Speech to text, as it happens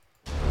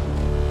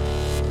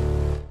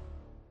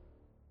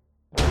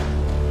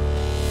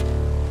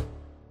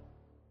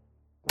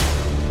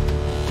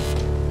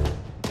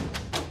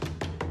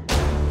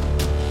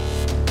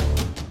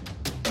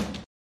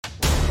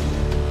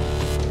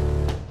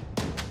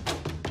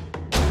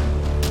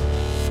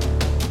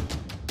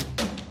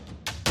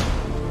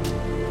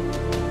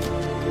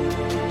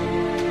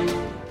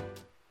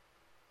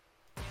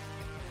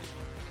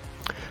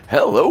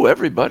Hello,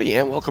 everybody,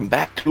 and welcome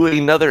back to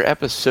another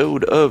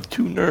episode of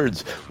Two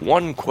Nerds,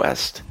 One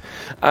Quest.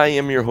 I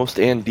am your host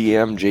and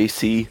DM,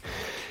 JC,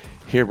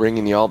 here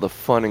bringing you all the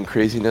fun and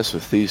craziness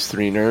with these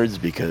three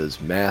nerds because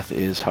math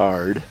is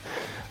hard.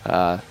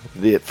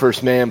 The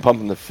first man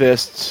pumping the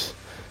fists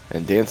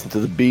and dancing to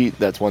the beat,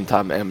 that's One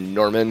Tom M.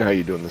 Norman. How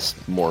you doing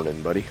this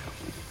morning, buddy?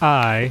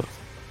 I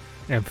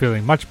am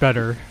feeling much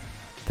better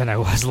than I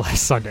was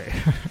last Sunday.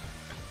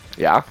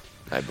 Yeah,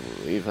 I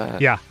believe that.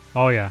 Yeah.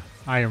 Oh, yeah.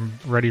 I am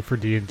ready for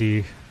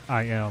D&D.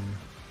 I am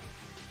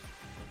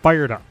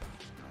fired up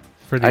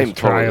for these I'm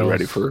trials. totally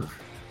ready for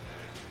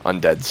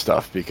undead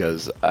stuff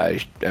because I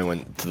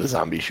went to the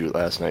zombie shoot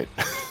last night.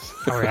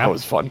 Oh, yeah? That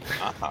was fun.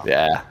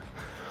 Yeah.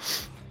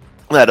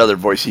 That other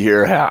voice you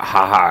hear,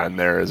 ha in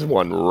there is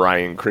one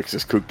Ryan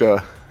Crixus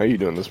Kukta. How you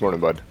doing this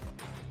morning, bud?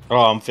 Oh,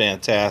 I'm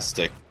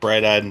fantastic.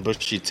 Bright-eyed and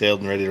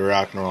bushy-tailed and ready to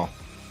rock and roll.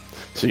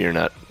 So you're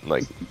not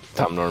like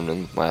Tom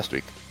Norman last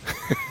week?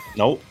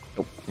 Nope.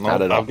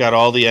 Not at all. I've got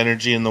all the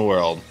energy in the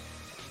world.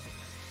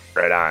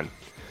 Right on.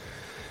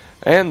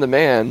 And the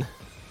man,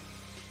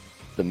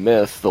 the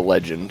myth, the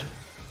legend,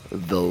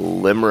 the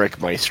Limerick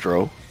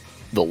Maestro,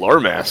 the Lore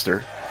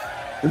Master,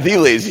 the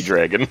Lazy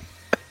Dragon,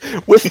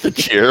 with the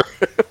cheer,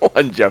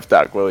 one Jeff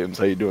Doc Williams.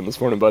 How you doing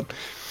this morning, bud?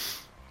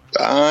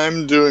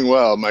 I'm doing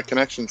well. My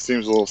connection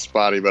seems a little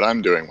spotty, but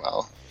I'm doing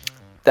well.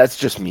 That's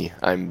just me.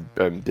 I'm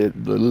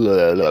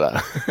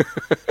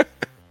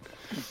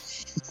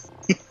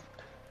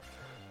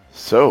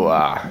So,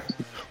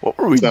 what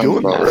were we Sounds doing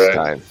about last right.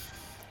 time?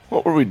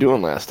 What were we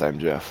doing last time,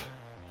 Jeff?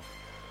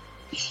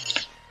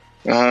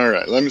 All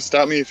right, let me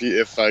stop me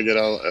if I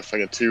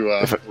get too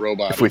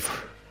robotic. If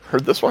we've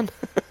heard this one?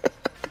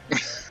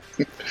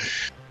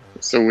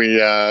 So we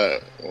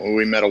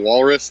met a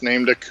walrus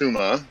named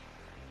Akuma,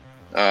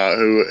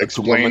 who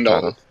explained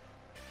all what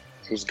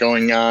was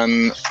going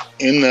on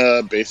in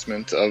the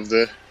basement of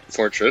the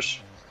fortress.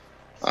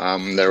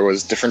 There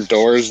was different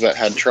doors that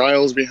had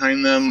trials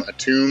behind them, a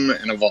tomb,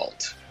 and a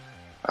vault.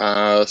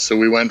 So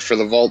we went for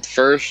the vault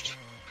first,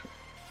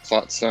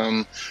 fought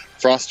some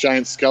frost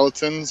giant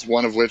skeletons,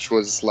 one of which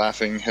was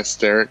laughing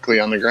hysterically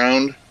on the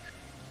ground.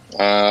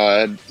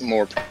 Had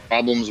more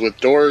problems with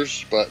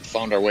doors, but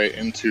found our way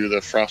into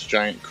the frost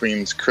giant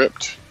queen's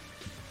crypt.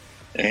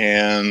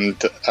 And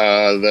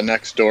the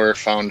next door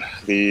found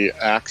the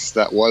axe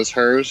that was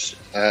hers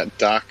at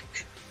Doc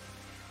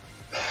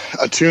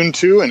attuned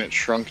to, and it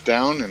shrunk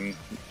down and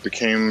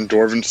became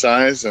dwarven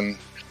size. And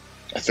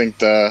I think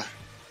the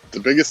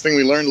biggest thing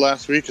we learned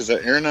last week is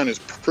that Aranon is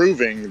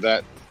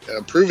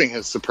proving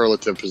his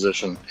superlative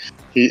position.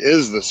 He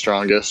is the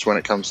strongest when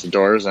it comes to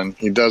doors, and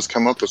he does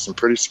come up with some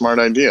pretty smart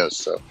ideas.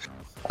 So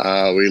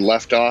we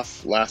left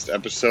off last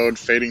episode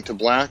fading to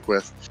black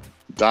with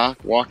Doc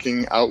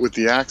walking out with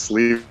the axe,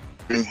 leaving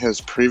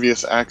his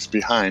previous axe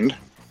behind.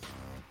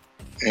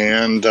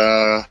 And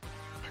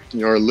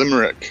your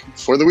limerick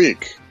for the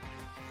week.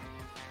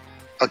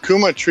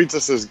 Akuma treats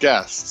us as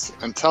guests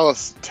and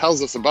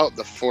tells us about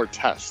the 4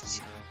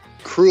 tests: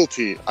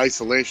 cruelty,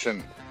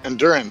 isolation,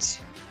 endurance,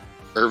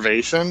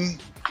 ervation,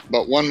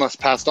 but one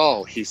must pass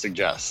all, he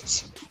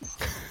suggests.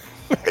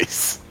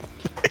 Nice.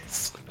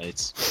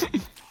 Nice.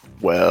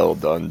 Well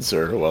done,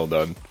 sir. Well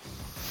done.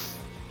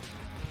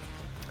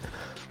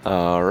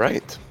 All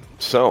right.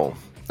 So,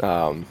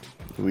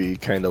 we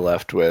kind of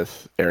left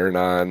with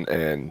Aranon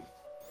and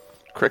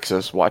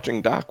Crixus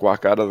watching Doc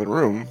walk out of the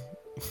room,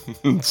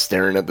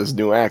 staring at this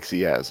new axe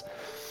he has.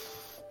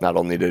 Not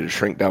only did it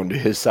shrink down to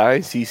his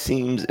size, he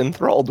seems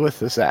enthralled with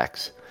this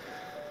axe.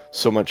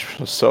 So much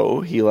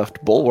so, he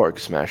left Bulwark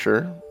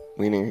Smasher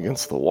leaning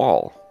against the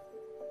wall.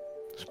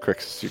 So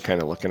Crixus, you're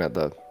kind of looking at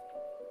the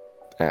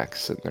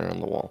axe sitting there on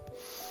the wall.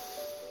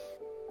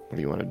 What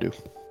do you want to do?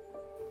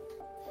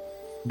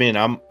 I mean,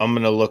 I'm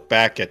going to look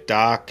back at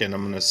Doc and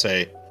I'm going to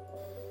say,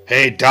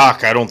 "Hey,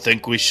 Doc, I don't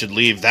think we should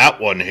leave that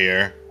one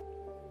here."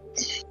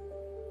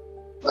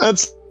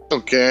 That's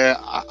okay.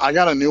 I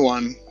got a new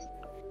one.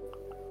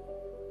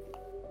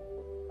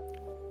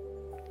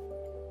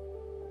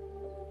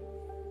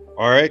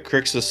 All right,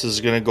 Crixus is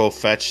going to go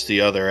fetch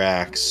the other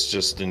axe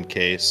just in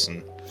case.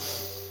 And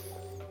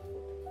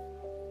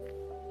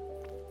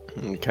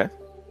Okay.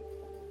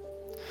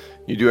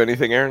 You do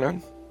anything,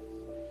 Aranon?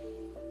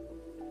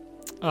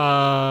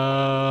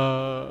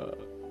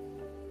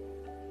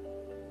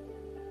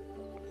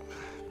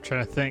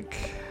 Trying to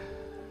think.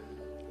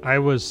 I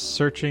was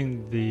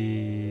searching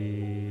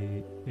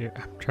the... Yeah,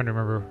 I'm trying to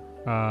remember.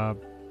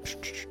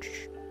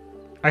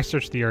 I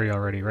searched the area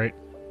already, right?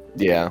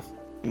 Yeah.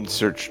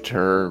 Searched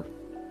her,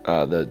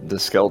 the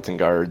skeleton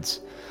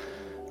guards.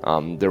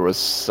 There was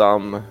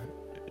some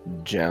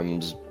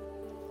gems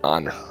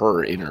on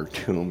her inner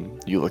tomb.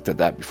 You looked at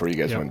that before you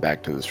guys went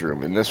back to this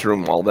room. In this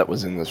room, all that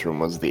was in this room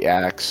was the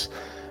axe.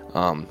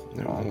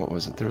 What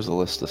was it? There was a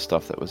list of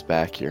stuff that was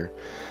back here.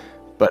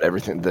 But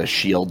everything, the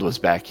shield was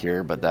back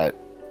here, but that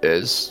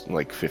is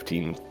like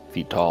 15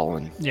 feet tall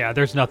and Yeah,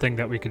 there's nothing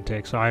that we can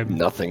take, so I'm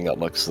nothing that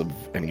looks of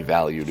any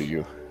value to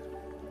you.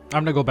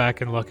 gonna go back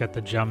and look at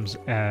the gems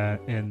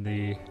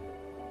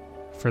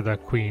for the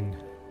queen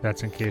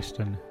that's encased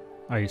in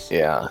ice.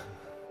 Yeah.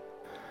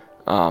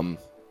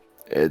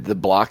 The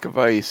block of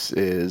ice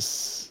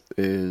is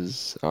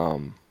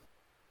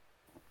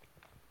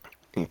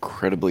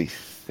incredibly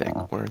thick.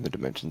 What are the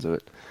dimensions of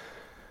it?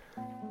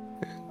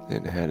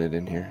 It had it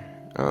in here.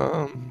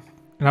 And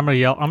I'm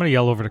gonna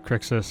yell over to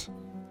Crixus.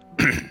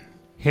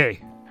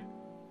 Hey,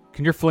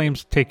 can your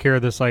flames take care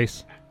of this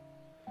ice?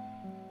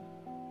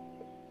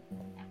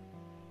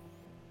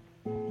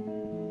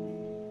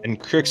 And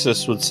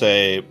Crixus would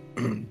say,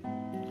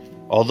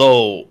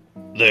 although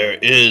there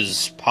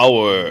is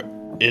power,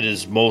 it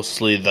is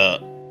mostly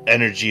the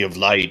energy of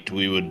light.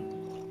 We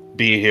would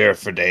be here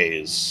for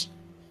days.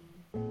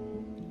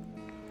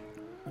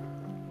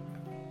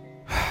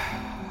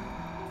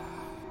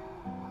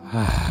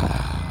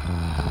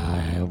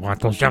 I want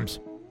those gems.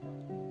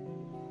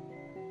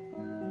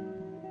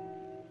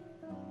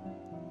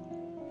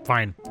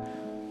 Fine.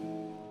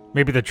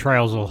 Maybe the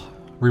trials will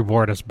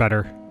reward us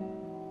better.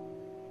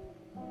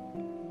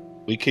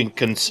 We can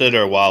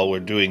consider while we're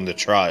doing the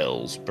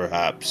trials,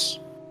 perhaps.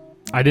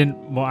 I don't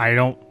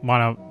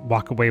want to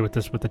walk away with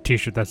this with a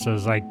t-shirt that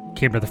says I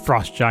came to the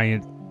Frost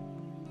Giant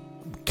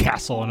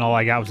castle and all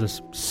I got was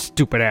this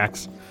stupid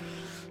axe.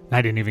 And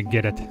I didn't even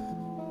get it.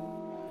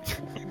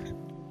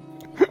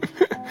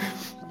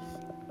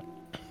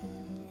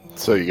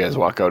 So you guys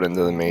walk out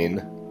into the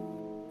main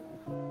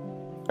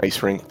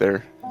ice rink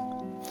there.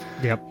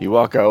 Yep. You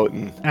walk out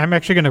and I'm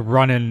actually going to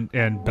run in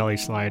and belly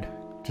slide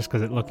just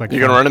because it looked like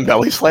you're gonna run and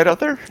belly slide out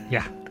there.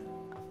 Yeah.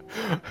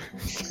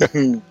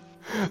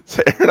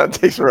 So Aranon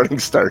takes a running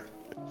start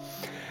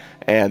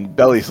and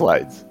belly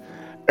slides.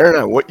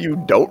 Aranon, what you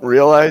don't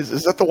realize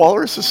is that the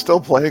walrus is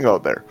still playing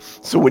out there.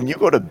 So when you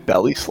go to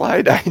belly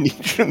slide, I need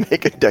you to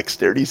make a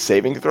dexterity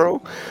saving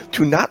throw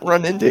to not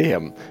run into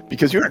him,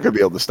 because you're not going to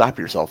be able to stop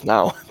yourself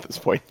now at this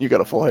point. You got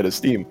a full head of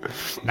steam.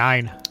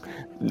 9.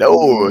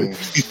 No,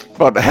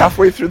 about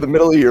halfway through the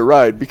middle of your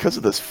ride, because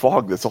of this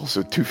fog that's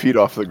also 2 feet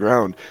off the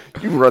ground,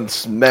 you run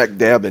smack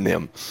dab in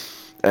him,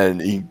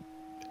 and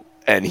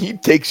he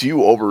takes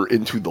you over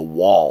into the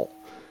wall,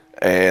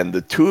 and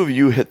the two of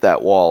you hit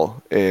that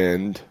wall,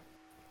 and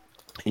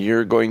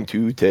you're going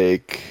to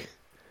take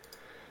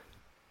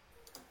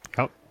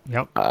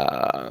Yep.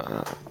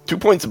 2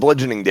 points of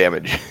bludgeoning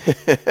damage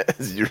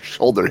as your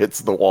shoulder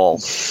hits the wall.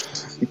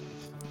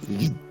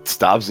 He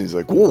stops and he's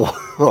like, "Whoa,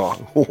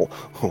 oh,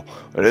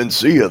 I didn't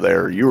see you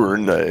there. You were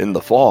in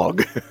the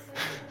fog."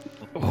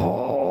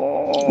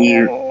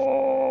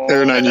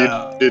 Aranon,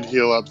 you did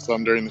heal up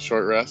some during the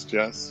short rest,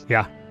 yes?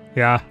 Yeah.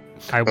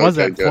 I was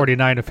Okay, at good.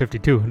 49 to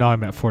 52. Now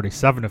I'm at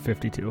 47 to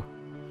 52.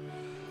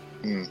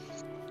 Hmm.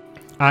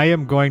 I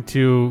am going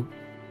to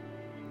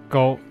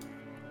go.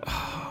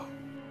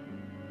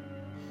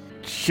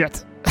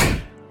 Shit.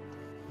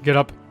 Get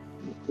up.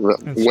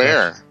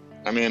 Where?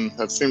 I mean,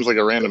 that seems like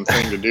a random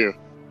thing to do.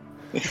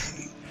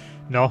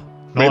 No,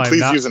 May I I'm please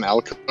not. use an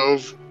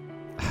alcove?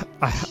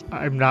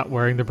 I'm not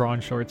wearing the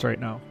bronze shorts right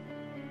now.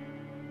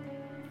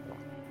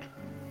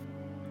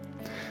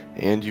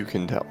 And you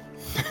can tell.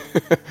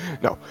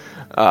 No.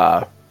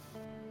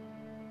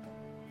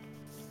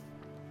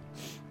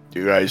 Do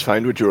you guys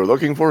find what you were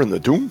looking for in the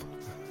tomb?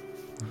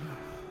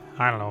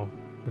 I don't know.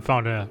 We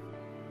found a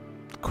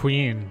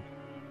queen.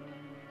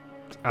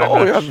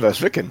 Oh, yeah,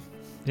 Vesviken.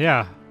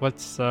 Yeah.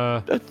 What's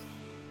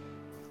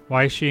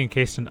why is she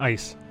encased in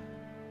ice?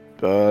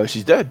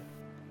 She's dead.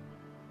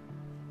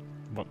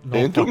 Well, They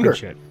no entombed fucking her.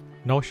 shit.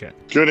 No shit.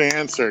 Good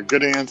answer.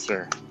 Good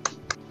answer.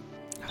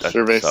 That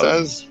Survey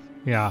sounds- says.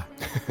 Yeah.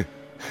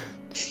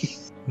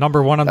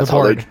 Number 1 on That's the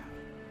how they- board.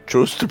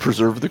 Chose to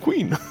preserve the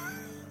queen.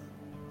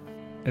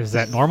 Is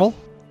that normal?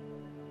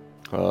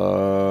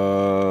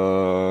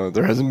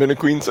 There hasn't been a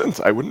queen since.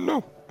 I wouldn't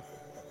know.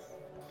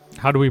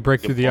 How do we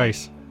break through the point.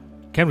 ice?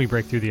 Can we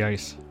break through the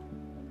ice?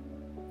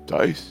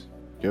 Dice.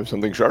 You have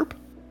something sharp?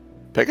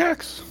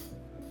 Pickaxe?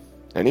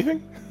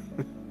 Anything?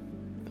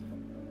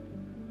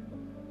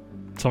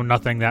 So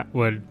nothing that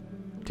would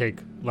take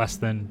less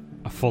than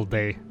a full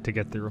day to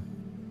get through.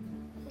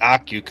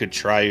 Doc, you could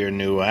try your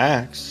new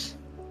axe.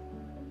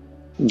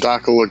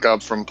 Doc will look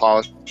up from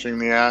polishing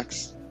the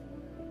axe,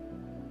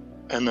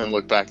 and then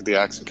look back at the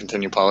axe and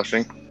continue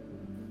polishing.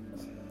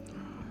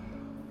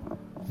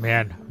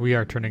 Man, we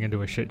are turning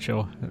into a shit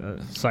show.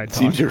 Side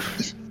talk.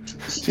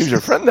 Seems your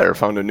friend there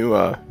found a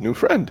new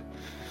friend.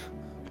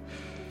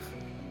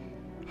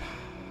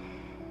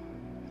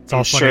 It's all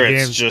I'm fun sure and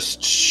it's games.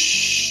 just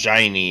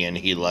shiny and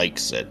he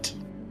likes it.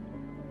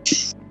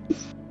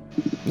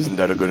 Isn't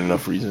that a good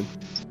enough reason?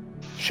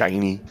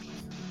 Shiny.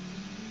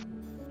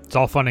 It's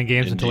all fun and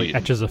games until he Indeed.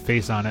 etches a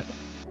face on it.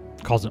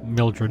 Calls it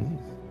Mildred.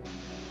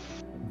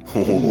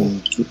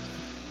 Well,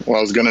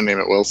 I was gonna name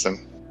it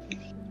Wilson.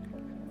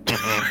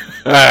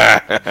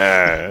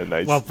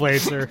 Nice. Well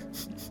played, sir.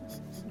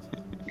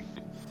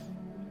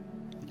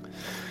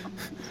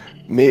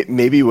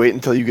 Maybe wait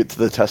until you get to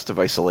the test of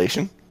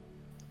isolation.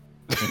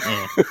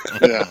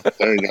 Yeah,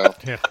 there you go.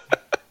 Yeah.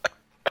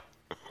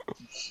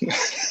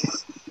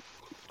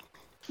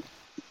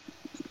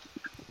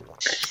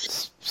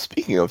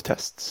 Speaking of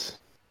tests,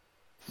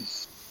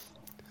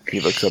 He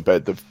looks up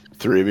at the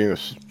three of you.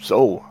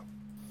 So,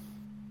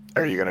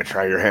 are you going to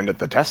try your hand at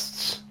the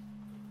tests?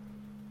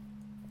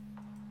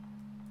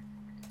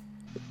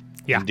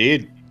 Yeah.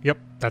 Indeed. Yep.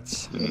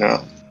 That's.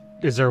 No.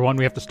 Is there one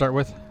we have to start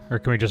with, or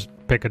can we just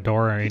pick a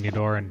door or any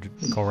door and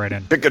go right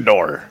in? Pick a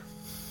door.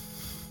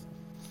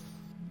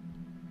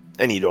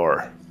 Any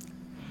door.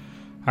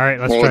 All right,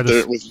 let's Well, try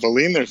this. with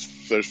Valine, there's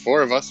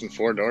 4 of us and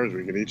 4 doors.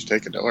 We could each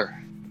take a door.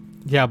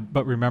 Yeah,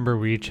 but remember,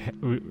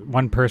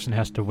 one person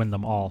has to win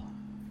them all.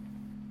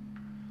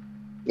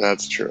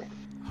 That's true.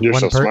 You're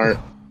so smart.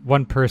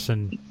 One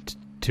person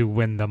to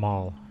win them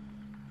all.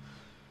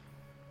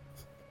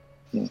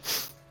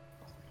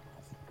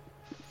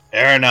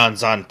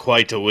 Aranon's on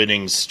quite a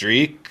winning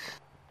streak.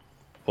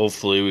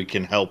 Hopefully we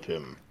can help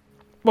him.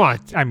 Well,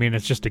 I mean,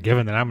 it's just a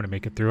given that I'm going to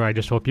make it through. I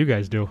just hope you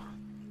guys do.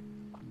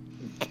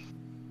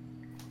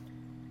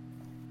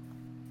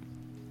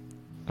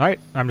 All right,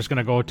 I'm just going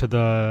to go to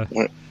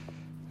the...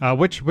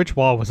 which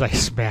wall was I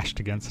smashed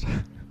against?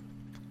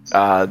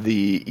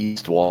 The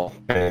east wall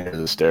and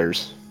the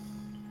stairs.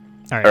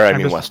 All right, Or I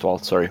mean west wall.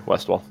 Sorry,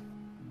 west wall.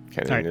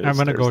 All right, I'm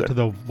going to go to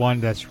the one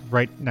that's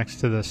right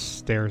next to the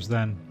stairs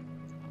then.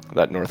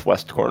 That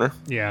northwest corner.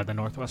 Yeah, the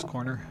northwest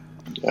corner.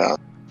 Yeah.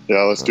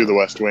 Yeah, let's do the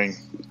west wing.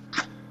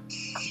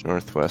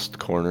 Northwest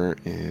corner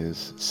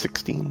is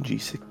 16,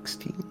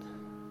 G16.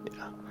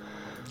 Yeah.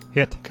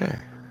 Hit. Okay.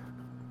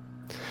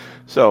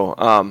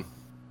 So,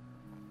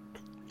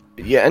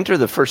 you enter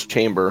the first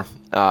chamber.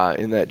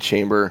 In that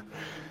chamber,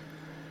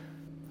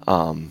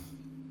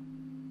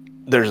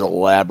 there's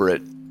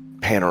elaborate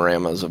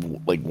panoramas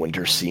of like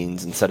winter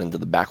scenes, and set into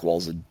the back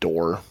walls a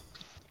door.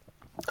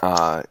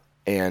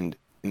 And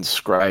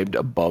inscribed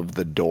above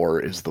the door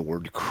is the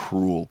word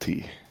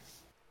cruelty.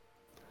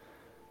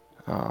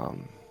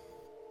 And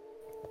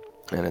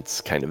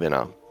it's kind of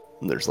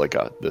there's like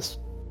this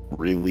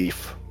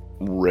relief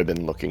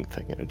ribbon looking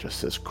thing, and it just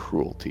says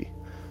cruelty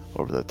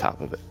over the top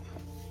of it.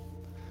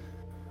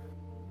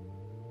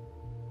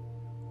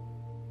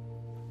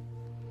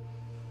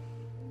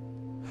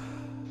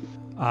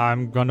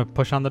 I'm going to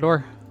push on the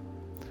door.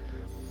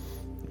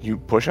 You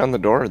push on the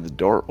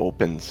door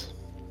opens.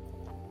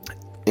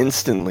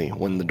 Instantly,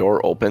 when the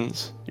door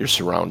opens, you're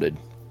surrounded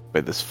by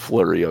this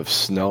flurry of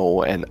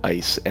snow and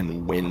ice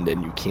and wind,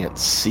 and you can't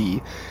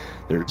see.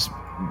 There's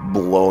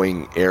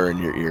blowing air in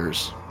your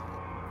ears.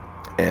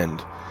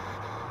 And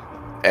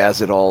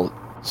as it all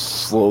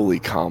slowly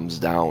calms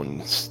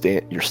down,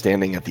 you're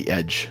standing at the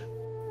edge.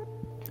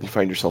 You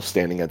find yourself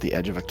standing at the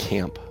edge of a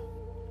camp.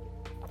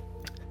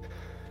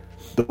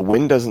 The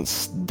wind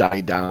doesn't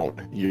die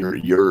down.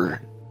 You're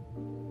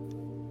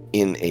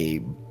in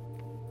a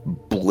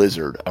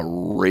blizzard, a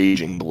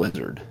raging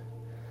blizzard.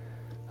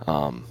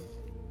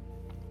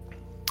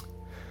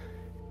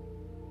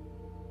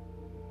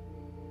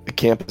 The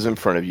camp is in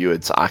front of you.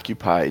 It's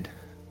occupied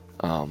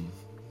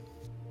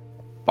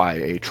by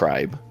a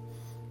tribe.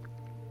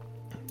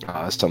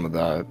 Some of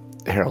the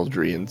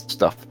heraldry and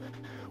stuff,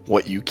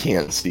 what you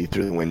can't see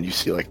through the wind, you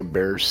see like a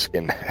bear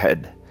skin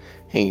head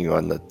hanging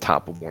on the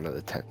top of one of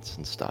the tents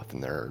and stuff,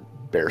 and there are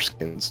bear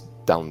skins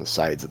down the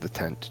sides of the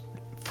tent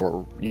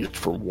used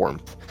for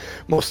warmth.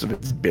 Most of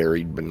it's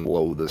buried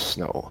below the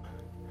snow.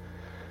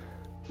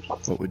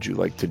 What would you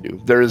like to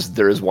do? There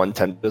is one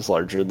tent that's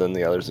larger than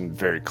the others, and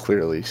very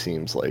clearly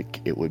seems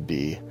like it would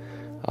be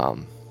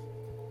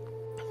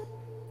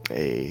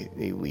a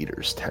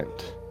leader's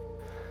tent.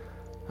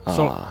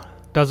 So,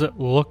 does it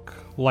look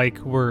like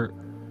we're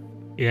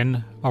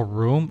in a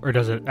room, or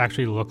does it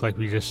actually look like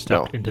we just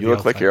stepped into the outside? You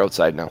look like you're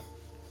outside now.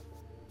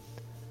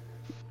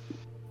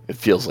 It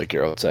feels like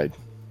you're outside.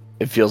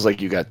 It feels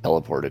like you got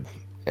teleported,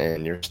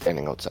 and you're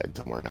standing outside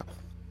somewhere now.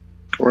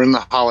 We're in the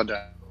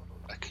holodeck.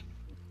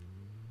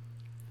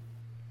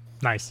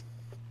 Nice.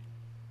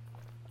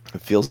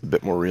 It feels a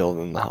bit more real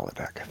than the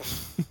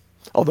holodeck.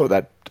 Although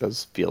that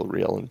does feel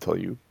real until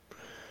you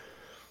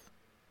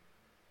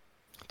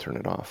turn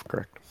it off,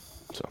 correct?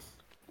 So,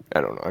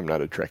 I don't know. I'm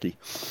not a Trekkie.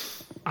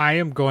 I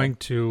am going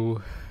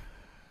to...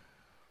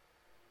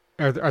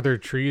 Are there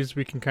trees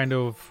we can kind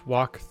of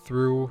walk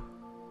through?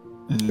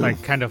 No.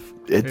 Like, kind of...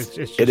 It's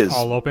just it is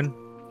all open?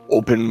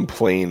 Open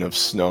plain of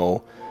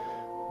snow,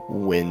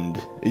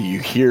 wind. You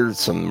hear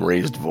some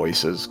raised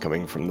voices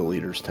coming from the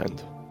leader's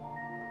tent.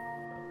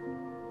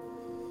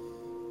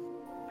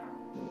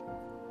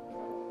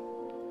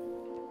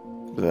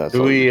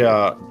 Do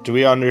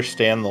we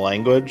understand the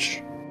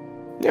language?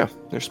 Yeah,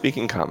 they're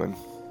speaking common.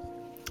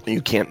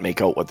 You can't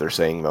make out what they're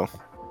saying, though.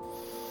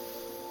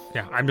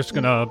 Yeah, I'm just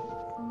going to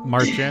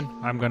march in.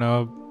 I'm going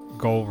to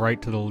go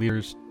right to the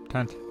leader's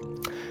tent.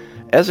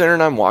 As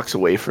Aranon walks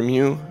away from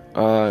you,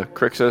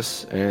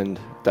 Crixus and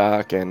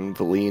Doc and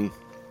Valine,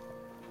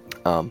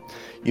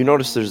 you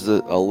notice there's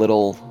a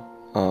little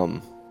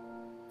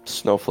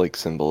snowflake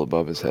symbol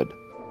above his head.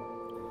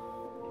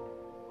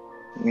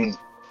 Mm.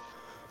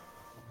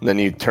 Then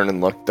you turn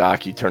and look,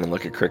 Doc, you turn and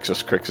look at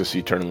Crixus. Crixus,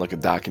 you turn and look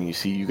at Doc, and you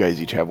see you guys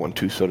each have one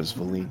too, so does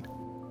Valine.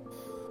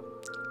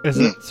 Is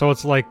it so?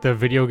 It's like the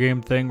video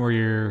game thing where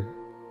you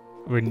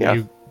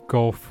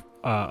go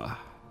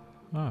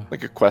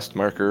like a quest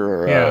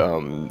marker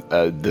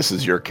or this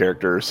is your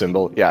character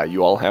symbol. Yeah,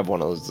 you all have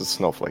one of those, the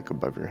snowflake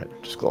above your head,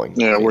 just glowing.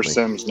 Yeah, we're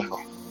faintly. Sims now.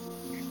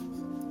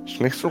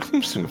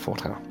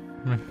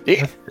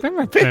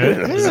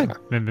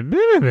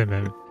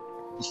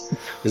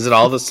 Is it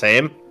all the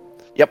same?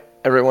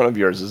 Yep, every one of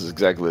yours is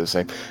exactly the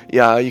same.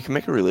 Yeah, you can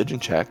make a religion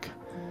check.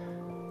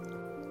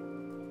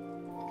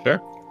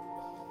 Sure.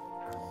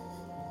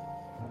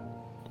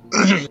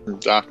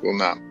 Doc will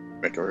not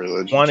make a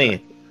religion 20.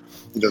 check.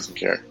 He doesn't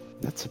care.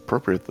 That's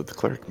appropriate that the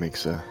cleric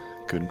makes a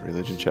good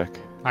religion check.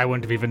 I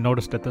wouldn't have even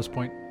noticed at this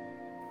point.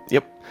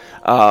 Yep.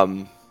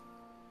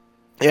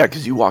 Yeah,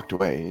 because you walked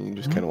away. You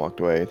just kind of walked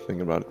away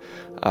thinking about it.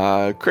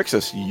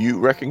 Crixus, you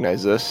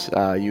recognize this.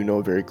 You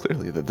know very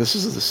clearly that this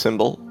is the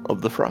symbol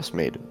of the Frost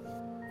Maiden.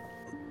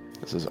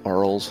 This is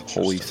Arl's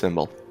holy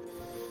symbol.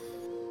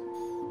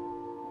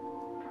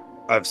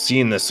 I've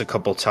seen this a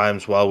couple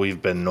times while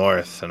we've been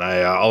north, and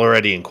I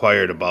already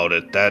inquired about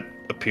it. That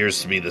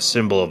appears to be the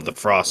symbol of the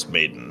Frost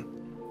Maiden.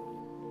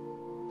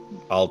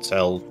 I'll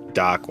tell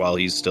Doc while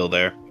he's still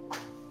there.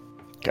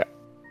 Okay.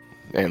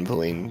 And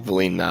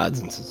Valine nods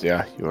and says,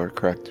 yeah, you are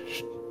correct.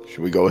 Should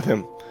we go with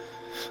him?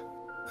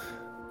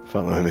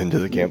 Follow him into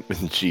the camp.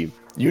 And you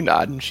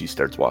nod and she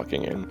starts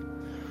walking in.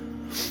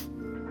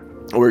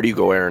 Where do you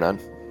go, Aranon?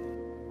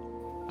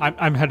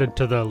 I'm headed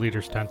to the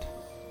leader's tent.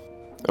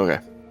 Okay.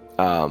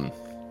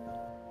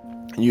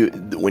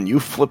 When you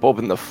flip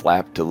open the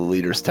flap to the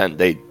leader's tent,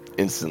 they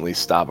instantly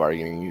stop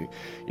arguing.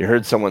 You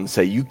heard someone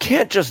say, "You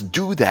can't just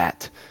do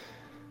that."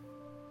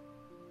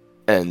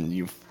 And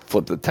you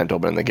flip the tent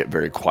open, and they get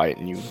very quiet,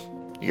 and you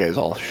guys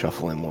all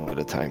shuffle in one at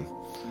a time.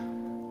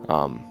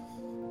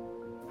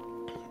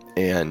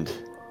 And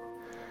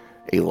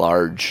a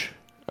large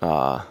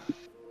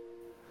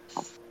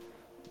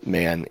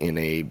man in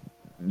a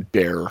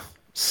bear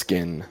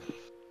skin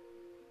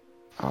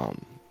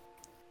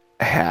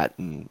hat,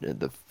 and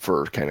the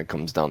fur kind of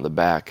comes down the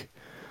back,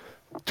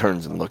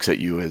 turns and looks at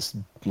you, his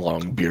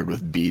long beard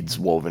with beads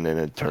woven in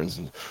it, turns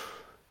and,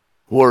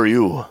 who are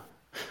you?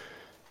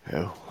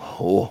 Have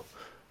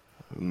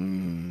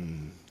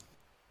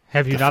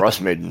you The not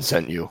Frost Maiden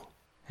sent you.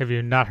 Have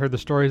you not heard the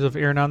stories of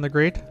Eranon the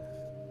Great?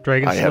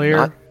 Dragon I have Slayer?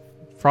 not.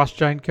 Frost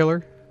Giant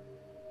Killer?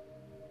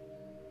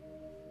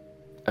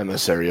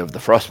 Emissary of the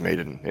Frost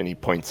Maiden, and he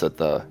points at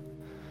the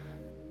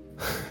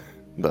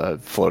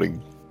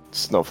floating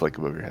snowflake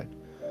above your head.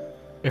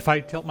 If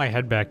I tilt my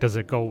head back, does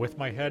it go with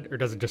my head, or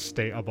does it just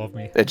stay above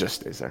me? It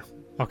just stays there.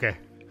 Okay.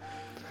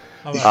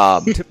 I'm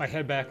gonna tip my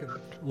head back and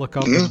look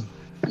up and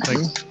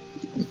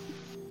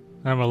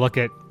I'm gonna look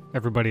at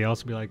everybody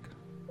else and be like,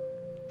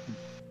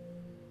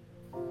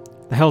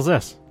 the hell's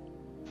this?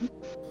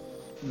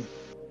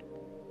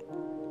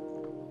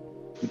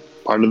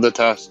 Part of the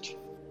test.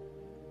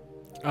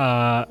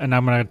 And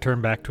I'm gonna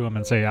turn back to him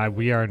and say,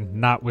 we are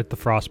not with the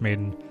Frost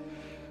Maiden.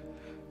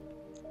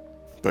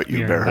 But you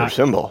You're bear her not-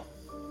 symbol.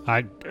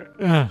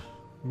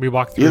 We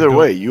walked through. Either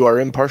way, you are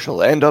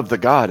impartial and of the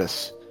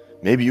goddess.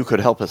 Maybe you could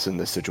help us in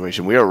this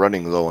situation. We are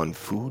running low on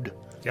food.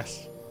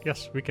 Yes,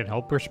 we can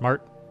help. We're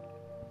smart.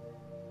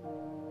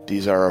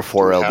 These are our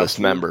four Do we have eldest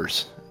food?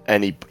 members.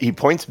 And he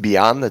points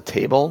beyond the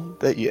table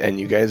and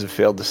you guys have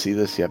failed to see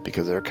this yet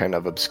because they're kind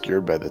of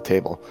obscured by the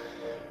table.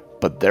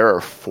 But there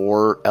are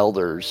 4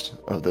 elders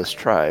of this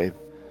tribe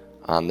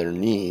on their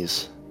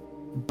knees,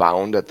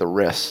 bound at the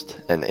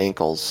wrist and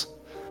ankles.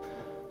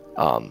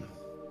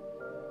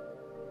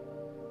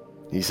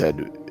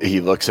 He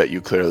looks at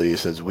you clearly. He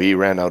says, we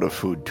ran out of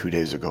food 2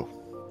 days ago.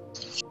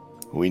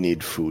 We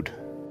need food.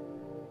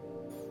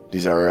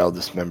 These are our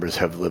eldest members,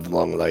 have lived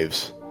long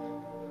lives.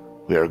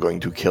 We are going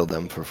to kill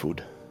them for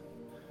food.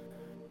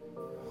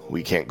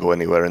 We can't go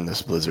anywhere in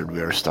this blizzard. We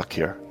are stuck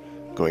here.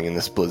 Going in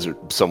this blizzard,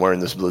 somewhere in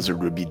this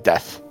blizzard would be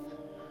death.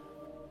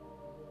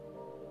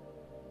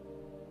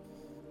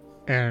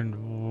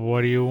 And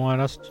what do you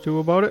want us to do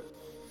about it?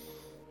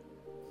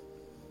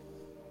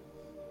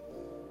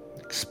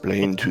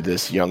 Explain to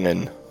this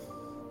young'un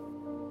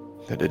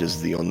that it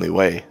is the only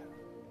way.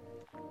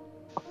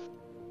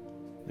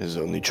 It is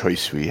the only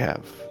choice we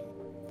have.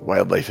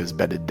 Wildlife is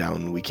bedded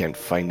down. We can't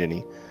find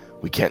any.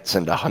 We can't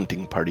send a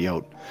hunting party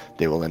out.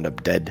 They will end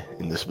up dead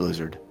in this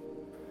blizzard.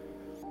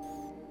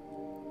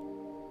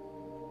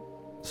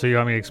 So you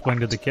want me to explain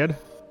to the kid?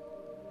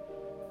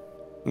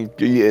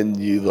 And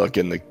you look,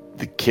 and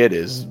the kid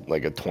is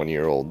like a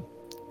 20-year-old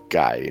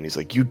guy, and he's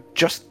like, you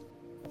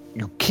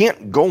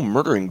can't go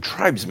murdering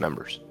tribes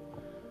members.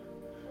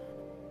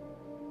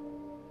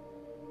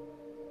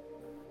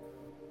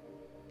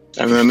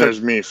 And then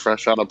there's me,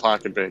 fresh out of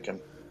pocket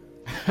bacon.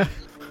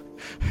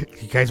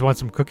 You guys want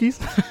some cookies?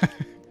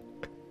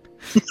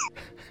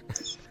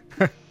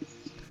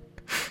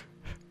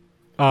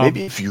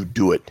 Maybe if you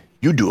do it,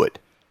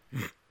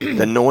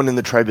 then no one in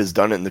the tribe has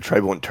done it, and the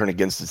tribe won't turn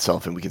against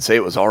itself, and we can say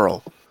it was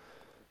Arl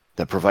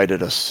that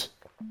provided us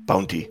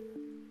bounty.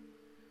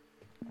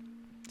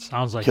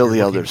 Sounds like Kill you're the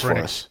looking elders for an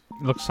for us.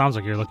 Sounds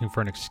like you're looking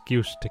for an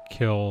excuse to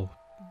kill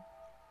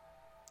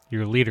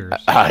your leaders.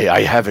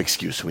 I have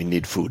excuse. We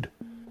need food.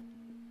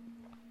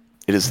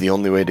 It is the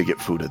only way to get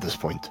food at this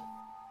point.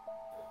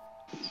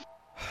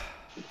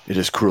 It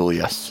is cruel,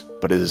 yes,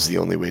 but it is the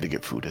only way to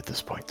get food at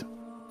this point.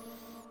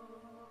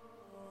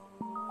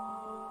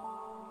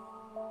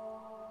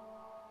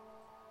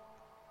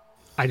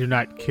 I do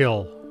not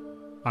kill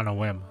on a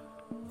whim.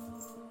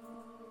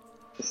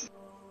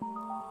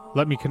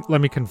 Let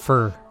me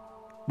confer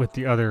with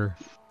the other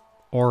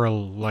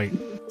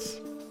Auralites.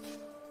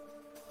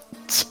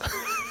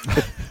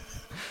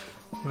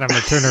 And I'm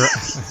gonna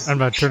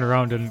turn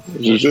around and.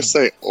 Did you just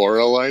say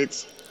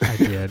Auralites? I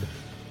did.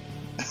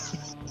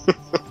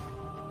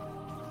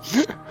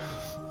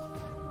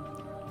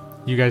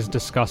 You guys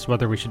discuss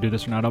whether we should do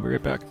this or not. I'll be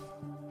right back.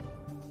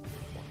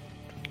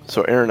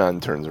 So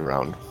Aranon turns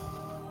around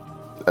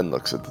and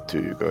looks at the two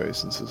of you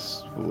guys and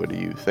says, "What do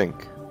you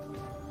think?"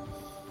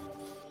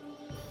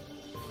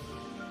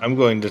 I'm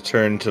going to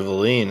turn to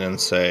Valine and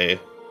say,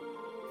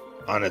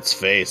 on its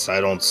face, I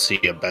don't see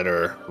a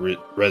better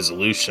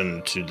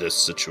resolution to this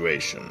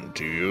situation.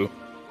 Do you?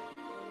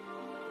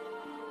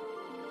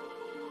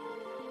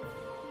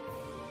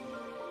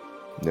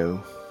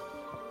 No.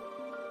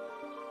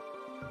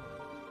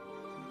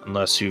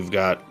 Unless you've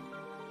got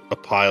a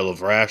pile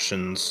of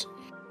rations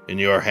in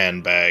your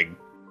handbag,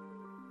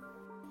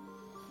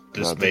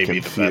 this may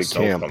be the best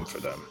outcome for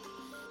them.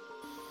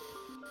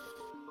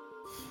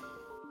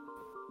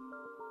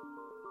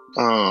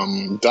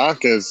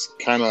 Doc is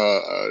kind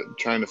of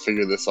trying to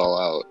figure this all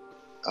out.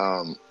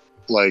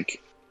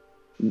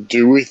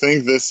 Do we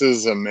think this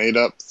is a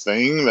made-up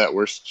thing that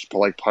we're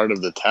like part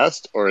of the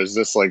test, or is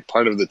this like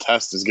part of the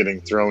test is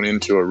getting thrown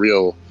into a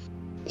real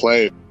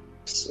place,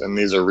 and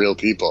these are real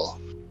people?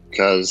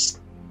 Because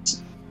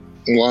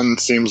one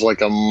seems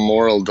like a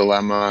moral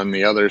dilemma, and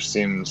the other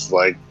seems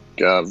like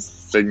a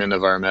figment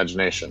of our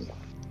imagination.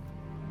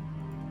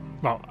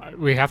 Well,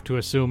 we have to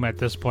assume at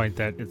this point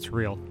that it's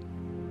real.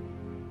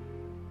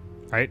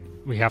 Right?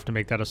 We have to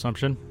make that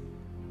assumption.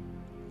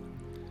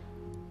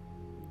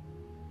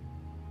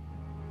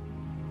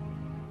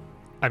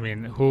 I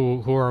mean,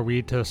 who are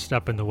we to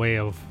step in the way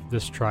of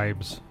this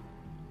tribe's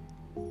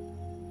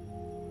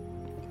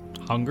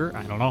hunger?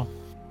 I don't know.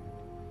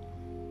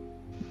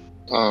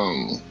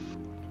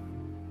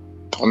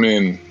 I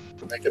mean,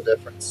 make a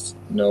difference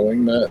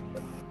knowing that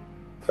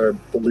or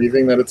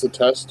believing that it's a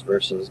test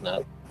versus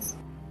not.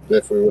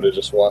 If we would have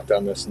just walked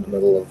on this in the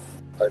middle of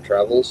our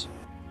travels.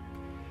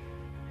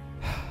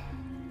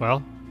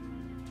 Well,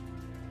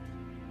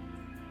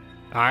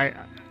 I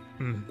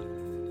am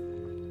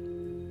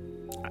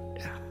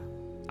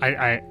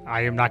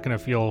not going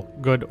to feel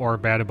good or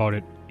bad about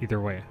it either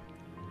way.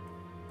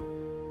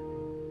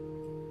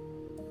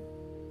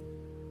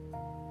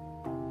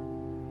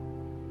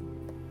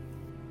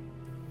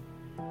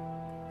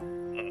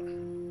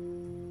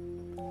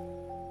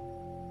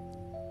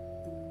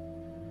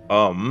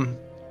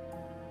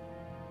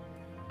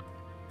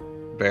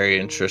 Very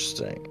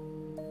interesting.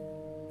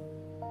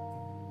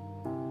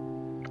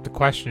 The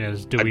question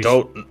is, do we...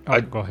 go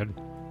ahead.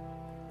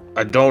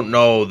 I don't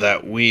know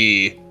that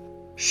we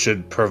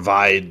should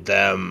provide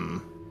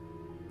them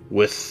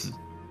with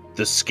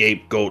the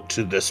scapegoat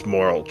to this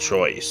moral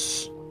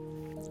choice.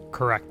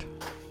 Correct.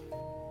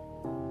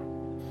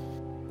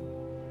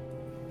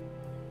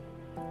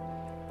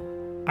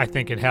 I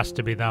think it has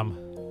to be them.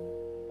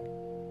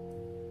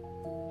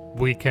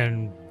 We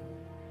can,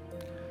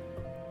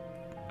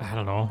 I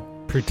don't know,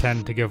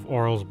 pretend to give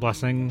Oral's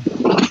blessing,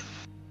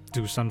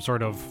 do some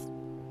sort of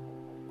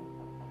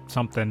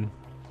something,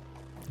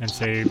 and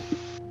say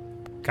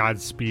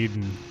Godspeed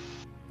and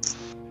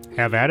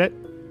have at it.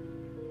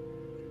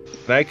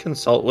 Can I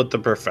consult with the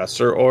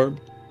Professor Orb?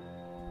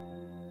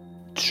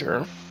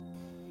 Sure.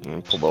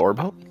 Pull the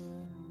orb out.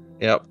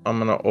 Yep, I'm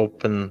gonna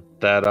open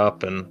that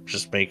up and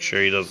just make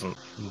sure he doesn't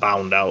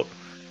bound out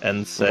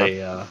and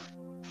say,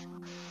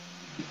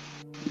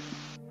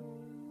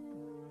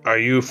 are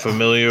you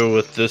familiar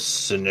with this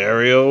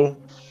scenario?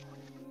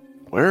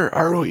 Where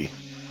are we?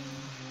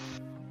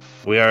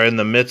 We are in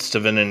the midst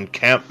of an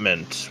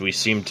encampment. We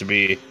seem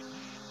to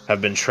have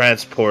been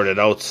transported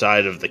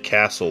outside of the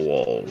castle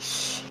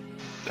walls.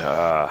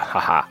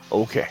 Haha,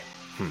 okay.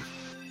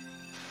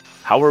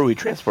 How are we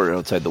transported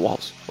outside the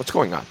walls? What's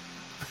going on?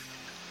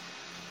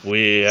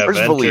 We have Where's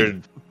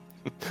entered...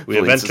 We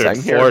have entered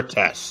 4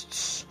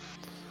 tests.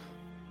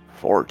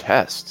 4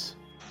 tests?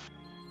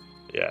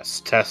 Yes,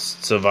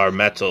 tests of our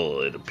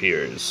metal, it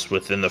appears,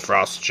 within the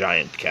Frost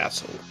Giant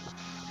Castle.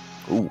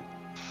 Ooh.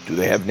 Do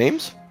they have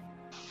names?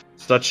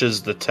 Such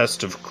as the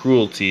test of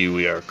cruelty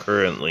we are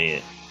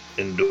currently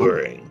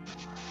enduring.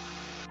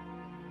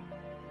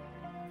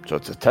 So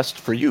it's a test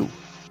for you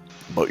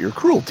about your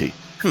cruelty.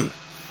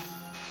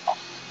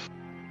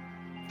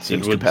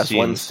 Seems to pass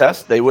one's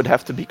test, they would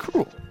have to be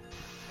cruel.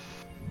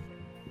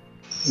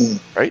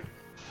 Right?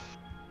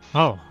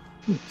 Oh,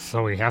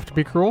 so we have to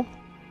be cruel?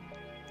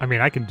 I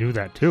mean, I can do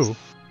that too.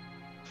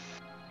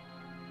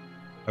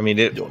 I mean,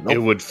 it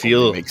would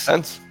feel... Makes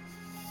sense.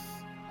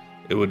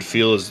 It would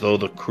feel as though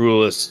the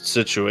cruelest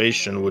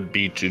situation would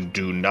be to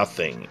do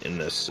nothing in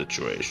this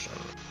situation.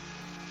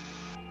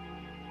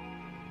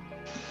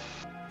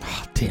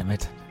 Damn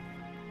it.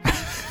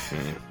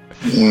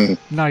 Mm.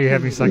 Now you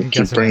have me second Keep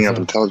guessing bringing up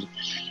myself.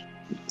 intelligence.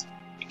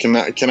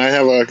 Can I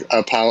have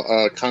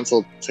a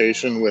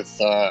consultation with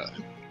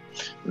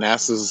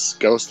NASA's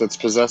ghost that's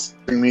possessing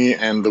me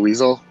and the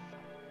weasel?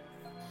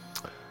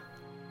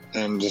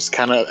 And just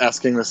kind of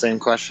asking the same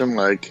question,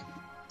 like,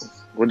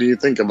 what do you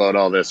think about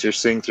all this? You're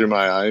seeing through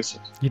my eyes.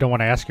 You don't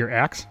want to ask your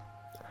axe?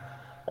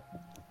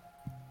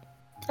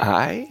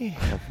 I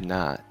have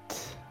not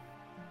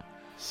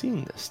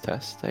seen this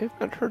test. I have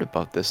not heard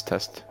about this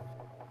test.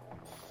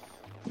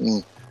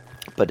 Mm.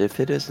 But if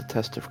it is a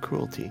test of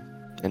cruelty,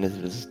 and if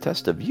it is a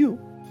test of you,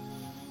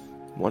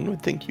 one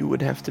would think you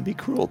would have to be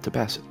cruel to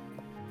pass it.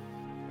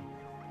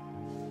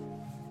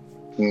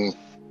 Mm.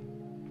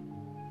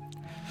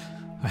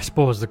 I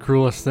suppose the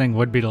cruelest thing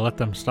would be to let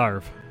them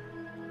starve.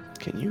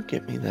 Can you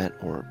get me that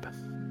orb?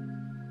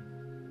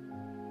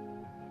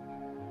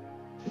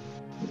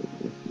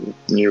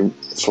 You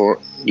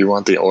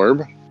want the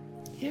orb?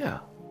 Yeah.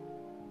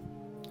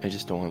 I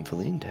just don't want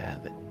Feline to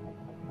have it.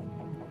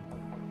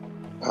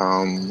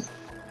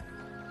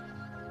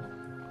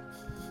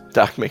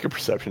 Doc, make a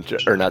perception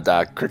check. Or not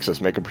Doc, Crixus,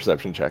 make a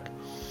perception check.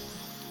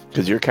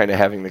 Because you're kind of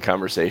having the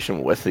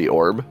conversation with the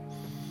orb,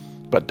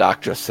 but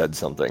Doc just said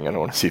something. I don't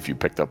want to see if you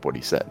picked up what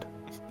he said.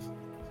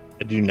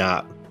 I do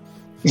not.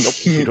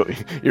 Nope.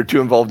 You're too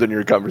involved in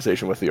your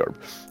conversation with the orb.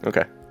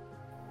 Okay.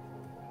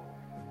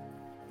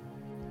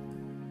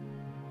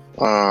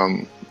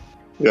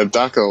 Yeah,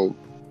 Doc will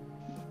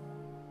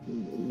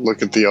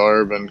look at the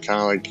orb and kind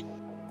of like,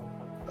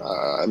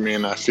 I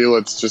mean, I feel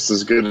it's just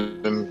as good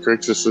in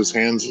Crixus's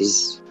hands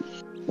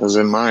as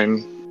in mine.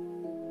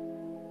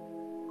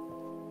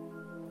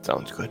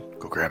 Sounds good.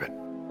 Go grab it.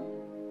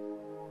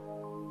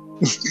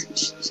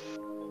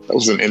 That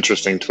was an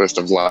interesting twist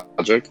of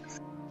logic.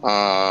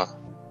 What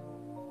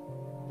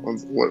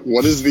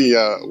is the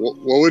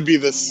what would be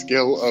the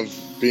skill of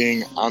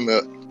being on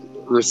the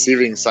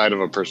receiving side of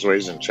a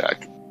persuasion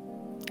check?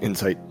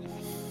 Insight.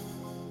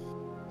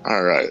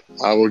 All right,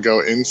 I will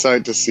go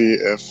insight to see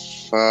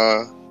if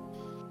I.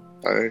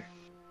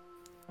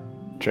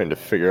 Trying to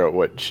figure out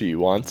what she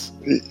wants.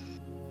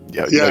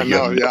 Yeah, you have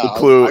no, no yeah,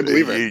 clue. I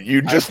believe it.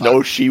 You just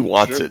know she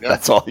wants Sure, it. yeah.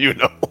 That's all you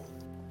know.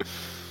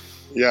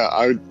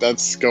 Yeah,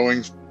 that's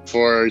going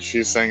for.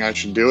 She's saying I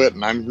should do it,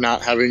 and I'm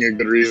not having a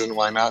good reason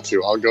why not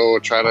to. I'll go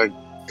try to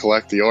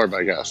collect the orb,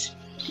 I guess.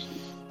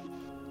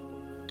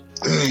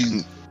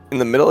 In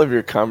the middle of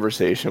your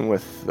conversation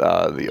with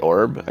the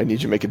orb, I need you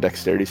to make a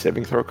dexterity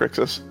saving throw,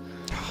 Crixus.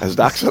 As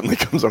Doc suddenly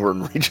comes over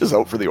and reaches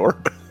out for the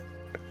orb.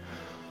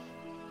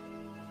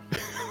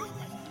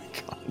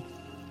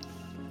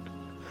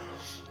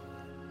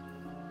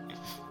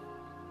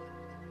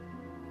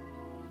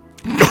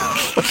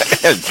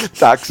 And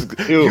Doc's,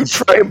 you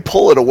try and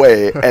pull it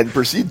away and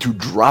proceed to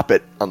drop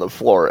it on the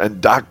floor, and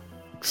Doc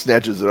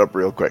snatches it up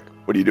real quick.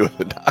 What do you do with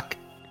it, Doc?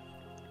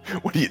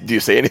 What do you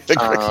say anything?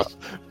 Crixus?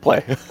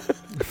 Play.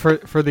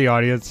 For the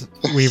audience,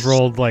 we've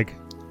rolled like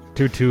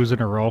 2 2s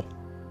in a row.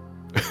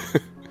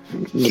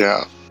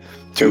 Yeah.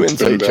 2 It's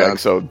been insight bad.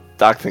 checks, so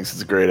Doc thinks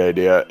it's a great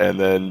idea, and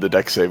then the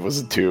dex save was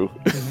a 2.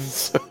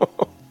 So,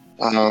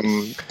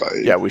 But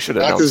yeah, we should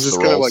Doc announce is the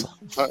just gonna rolls.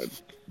 like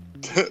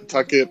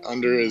tuck it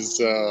under his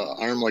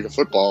arm like a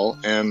football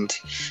and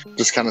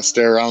just kind of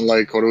stare around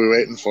like, what are we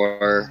waiting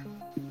for?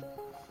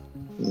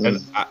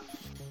 And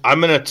I'm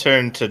gonna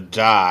turn to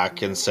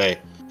Doc and say,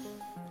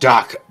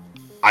 Doc,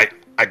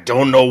 I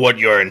don't know what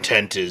your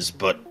intent is,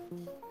 but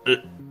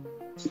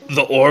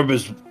the orb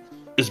is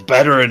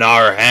better in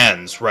our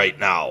hands right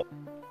now.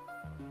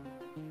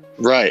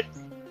 Right.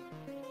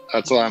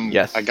 That's why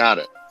Yes. I got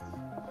it.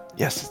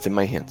 Yes, it's in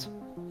my hands.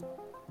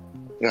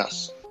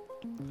 Yes.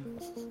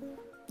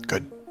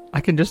 Good. I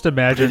can just Put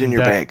imagine it in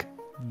your that bag.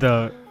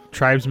 the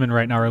tribesmen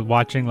right now are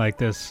watching like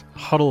this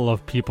huddle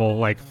of people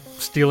like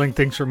stealing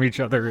things from each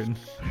other, and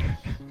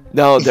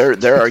No,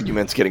 their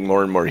argument's getting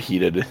more and more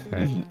heated,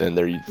 Right. and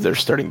they're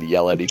starting to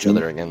yell at each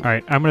other again. all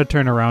right, I'm gonna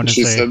turn around and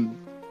She say,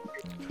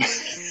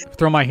 said,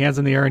 throw my hands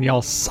in the air and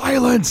yell,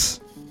 "Silence!"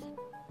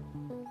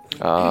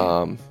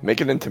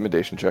 Make an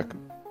intimidation check.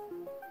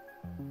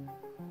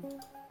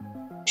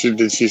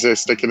 did she say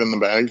stick it in the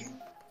bag?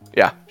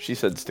 Yeah, she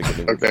said stick it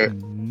in. your Okay.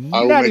 bag.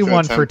 I will Natty make an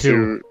 1 for attempt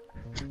 2.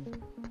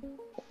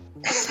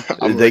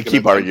 I'll They make an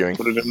keep attempt arguing.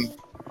 to Put it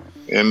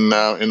in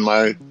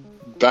my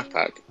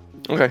backpack.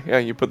 Okay, yeah,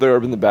 you put the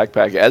orb in the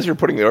backpack. As you're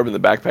putting the orb in the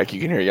backpack, you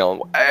can hear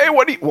yelling, "Hey,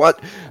 what?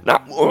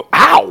 Not,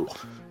 ow!"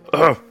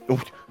 Yeah,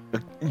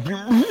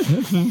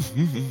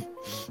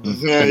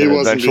 And he then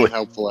wasn't eventually- being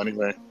helpful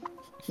anyway.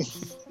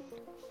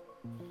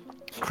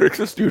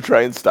 Crixus, do you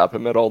try and stop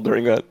him at all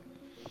during that?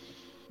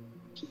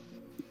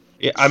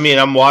 Yeah, I mean,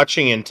 I'm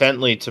watching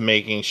intently to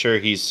making sure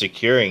he's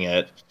securing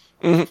it.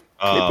 Mhm.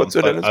 He puts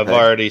it but in his I've bag.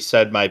 already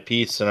said my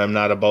piece, and I'm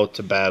not about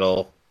to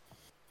battle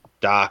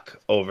Doc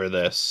over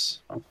this.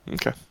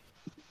 Okay.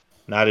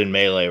 Not in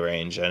melee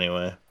range,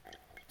 anyway.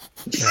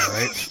 Yeah,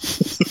 right.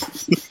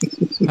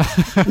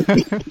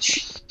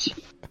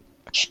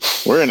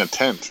 We're in a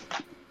tent.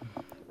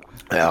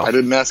 Yeah. I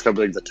didn't ask how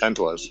big the tent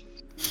was.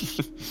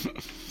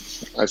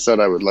 I said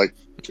I would like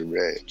to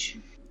rage.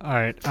 All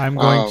right, I'm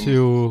going Um,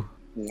 to.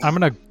 I'm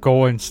gonna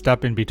go and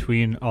step in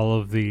between all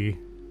of the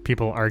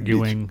people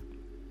arguing.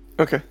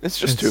 Okay, it's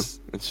just It's-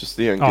 two. It's just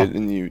the young Oh. kid,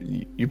 and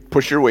you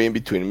push your way in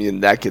between them,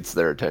 and that gets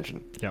their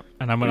attention. Yep,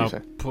 and I'm What do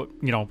gonna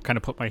you say? kind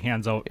of put my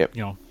hands out. Yep.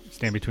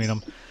 Stand between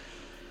them,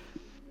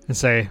 and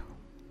say,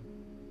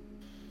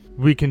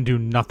 "We can do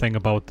nothing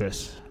about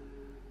this.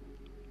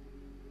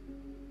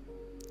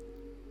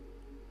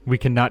 We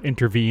cannot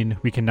intervene.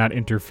 We cannot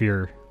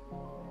interfere.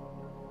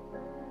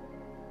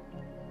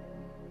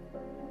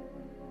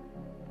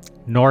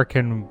 Nor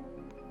can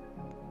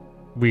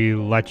we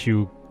let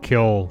you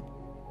kill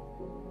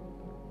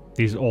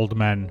these old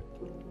men.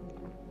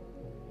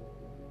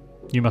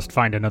 You must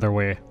find another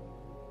way."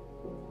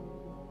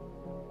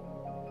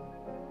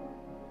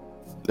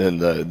 And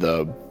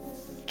the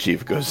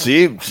chief goes,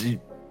 see,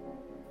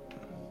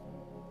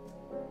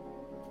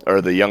 or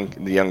the young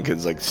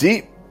kid's like,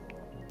 see,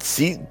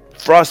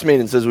 Frost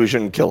Maiden says we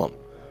shouldn't kill him.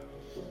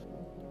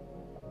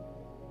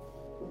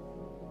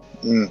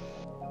 Mm.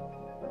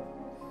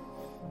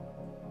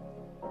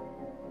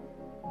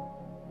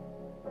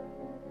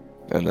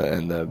 And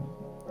the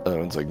other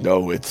one's like,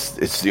 no,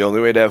 it's the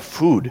only way to have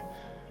food.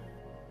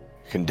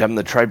 Condemn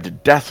the tribe to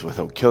death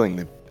without killing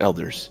the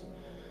elders.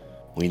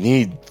 We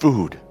need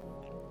food.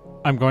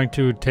 I'm going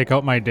to take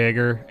out my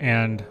dagger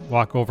and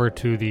walk over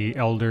to the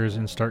elders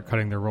and start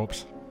cutting their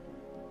ropes.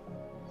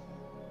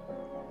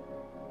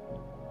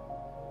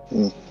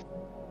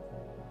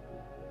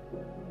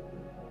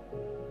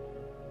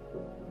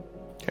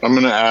 I'm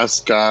gonna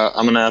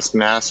ask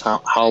Nass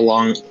how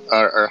long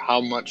or how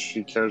much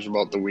she cares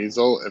about the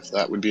weasel. If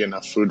that would be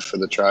enough food for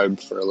the tribe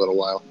for a little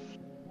while.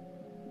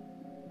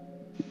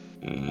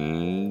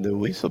 The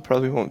weasel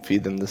probably won't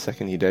feed them. The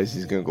second he dies,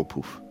 he's gonna go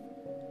poof.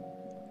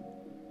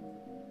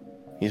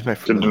 He's my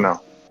friend. Good to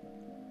know.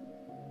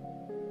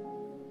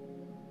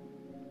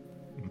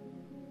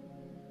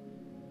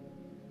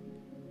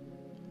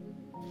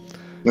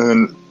 And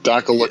then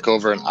Doc will look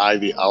over and eye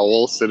the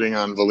owl sitting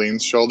on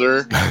Valine's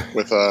shoulder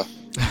with a.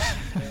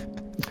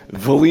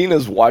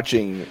 Valina's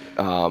watching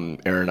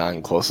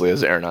Aranon closely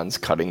as Aranon's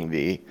cutting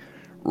the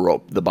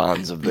rope, the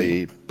bonds of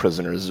the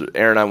prisoners.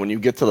 Aranon, when you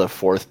get to the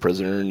fourth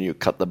prisoner and you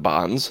cut the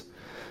bonds,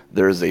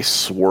 there's a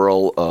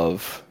swirl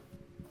of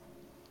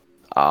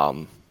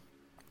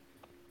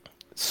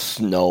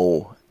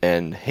snow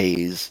and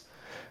haze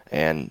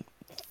and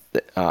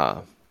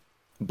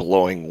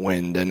blowing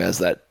wind, and as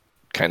that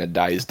kind of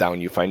dies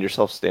down, you find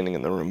yourself standing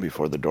in the room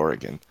before the door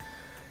again.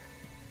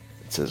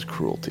 It says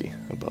cruelty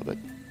above it.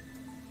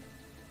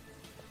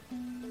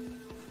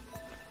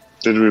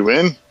 Did we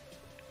win?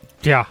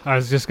 Yeah, I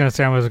was just going to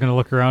say I was going to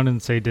look around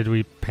and say, did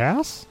we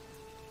pass?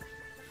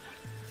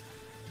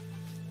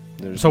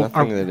 There's So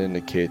nothing that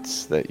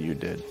indicates that you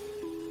did.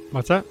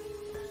 What's that?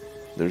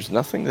 There's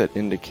nothing that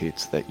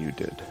indicates that you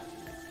did.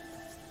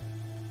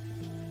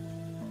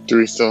 Do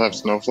we still have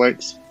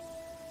snowflakes?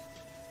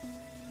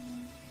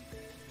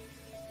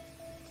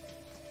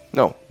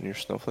 No, your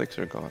snowflakes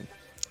are gone.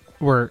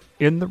 We're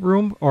in the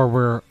room or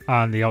we're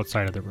on the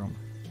outside of the room?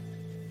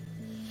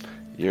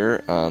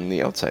 You're on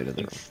the outside of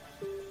the room.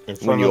 In When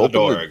front you of the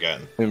open door the-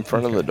 again. In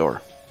front of the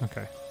door.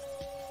 Okay.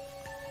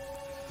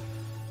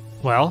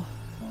 Well,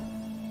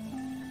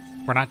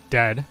 we're not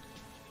dead.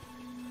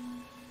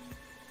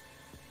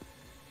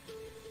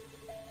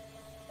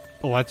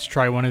 Let's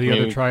try one of the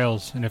other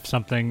trials, and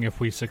if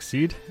we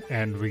succeed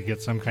and we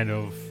get some kind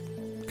of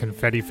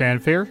confetti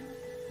fanfare,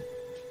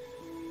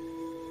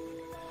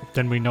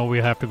 then we know we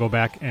have to go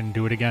back and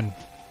do it again.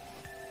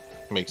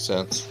 Makes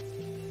sense.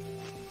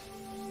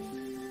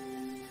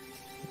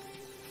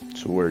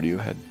 So where do you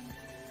head?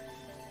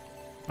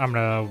 I'm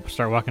gonna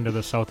start walking to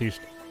the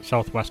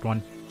southwest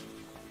one.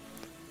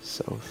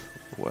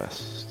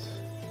 Southwest.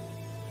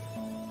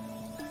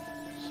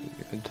 So you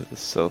get into the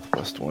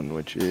southwest one,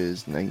 which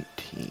is 19.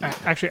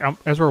 Actually,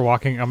 as we're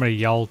walking, I'm gonna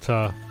yell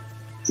to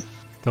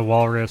the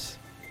walrus.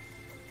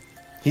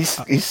 He's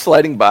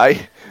sliding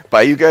by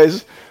you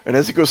guys, and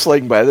as he goes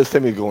sliding by, this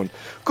time he's going,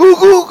 goo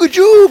goo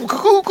gajoom,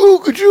 goo goo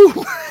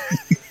gajoom.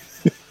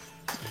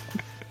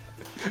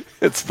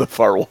 It's the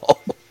far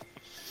wall.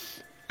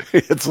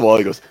 It's the wall.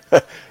 He goes,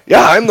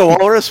 yeah, I'm the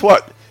walrus.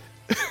 What?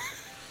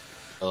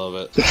 I love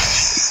it.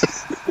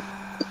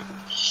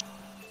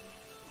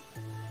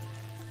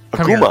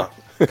 Come here. Akuma.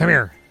 Come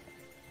here.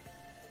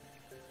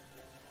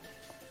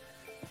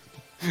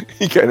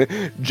 He kind of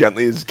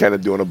gently is kind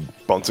of doing a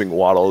bouncing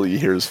waddle. You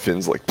hear his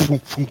fins like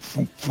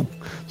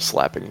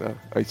slapping the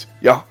ice.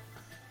 Yeah.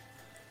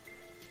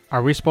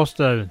 Are we supposed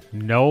to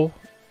know?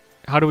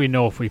 How do we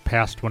know if we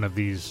passed one of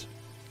these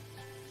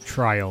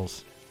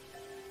trials?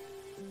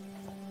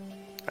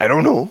 I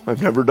don't know.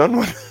 I've never done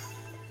one.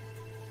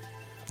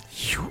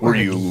 Were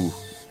you?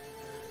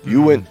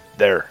 You went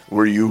there.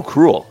 Were you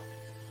cruel?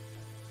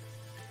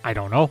 I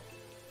don't know.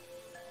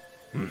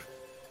 You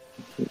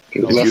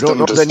If you don't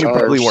know, then you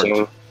probably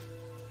weren't.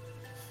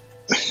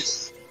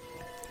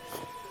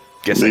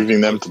 Guessing.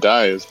 Leaving them to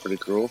die is pretty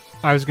cruel.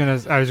 I was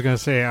gonna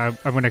say I'm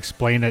gonna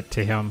explain it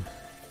to him.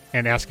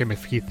 and ask him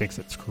if he thinks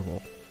it's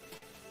cruel.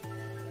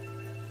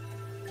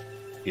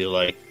 You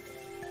like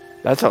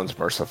That sounds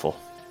merciful.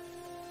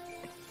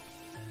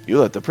 You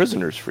let the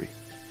prisoners free.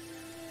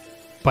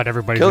 But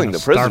everybody's Killing gonna the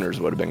starve. prisoners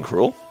would have been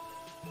cruel.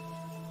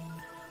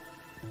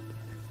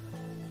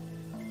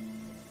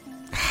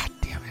 God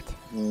damn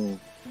it.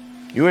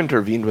 You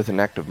intervened with an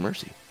act of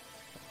mercy.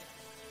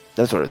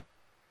 That's what it...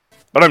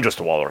 But I'm just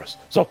a walrus,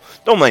 so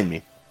don't mind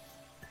me.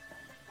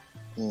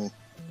 I'm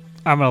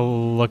gonna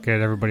look at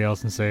everybody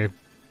else and say,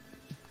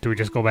 do we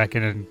just go back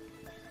in and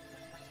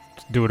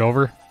do it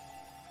over?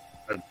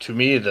 to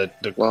me the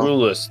Well-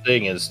 cruelest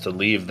thing is to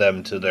leave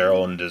them to their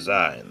own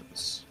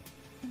designs.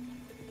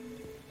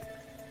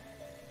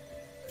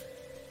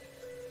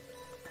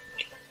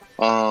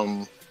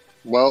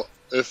 Well,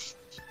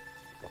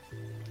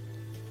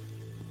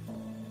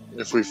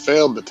 if we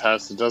failed the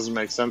test, it doesn't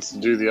make sense to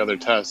do the other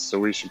tests, so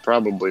we should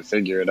probably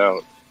figure it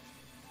out.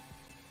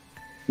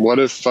 What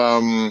if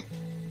Well,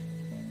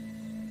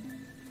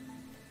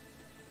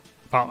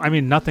 I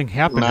mean, nothing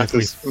happened if we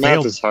math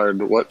failed. is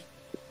hard? What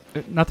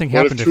Nothing if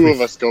happened if two we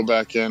of us go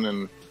back in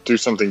and do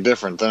something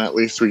different? Then at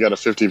least we got a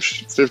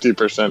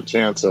 50%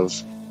 chance of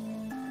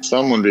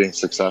someone being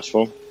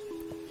successful.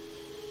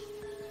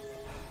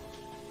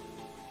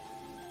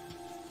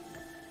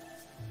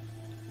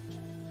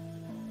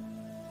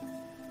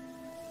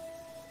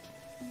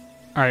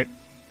 All right,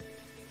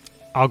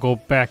 I'll go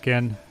back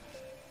in.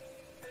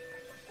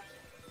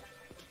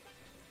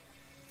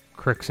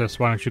 Crixus,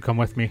 why don't you come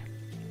with me?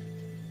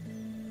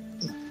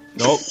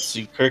 Nope.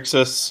 See,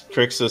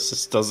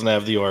 Crixus doesn't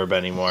have the orb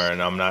anymore,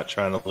 and I'm not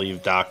trying to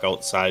leave Doc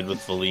outside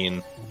with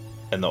Valine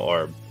and the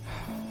orb.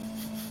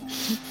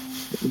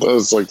 That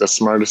was like the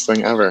smartest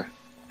thing ever.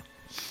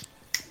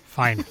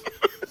 Fine.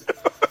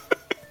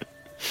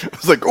 I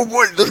was like, oh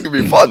boy, this is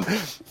gonna be fun.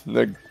 And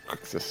then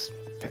this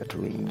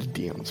Tatooine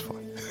DM's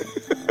fun.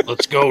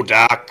 Let's go,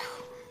 Doc.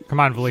 Come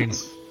on, Valine.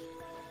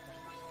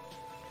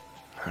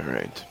 All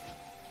right.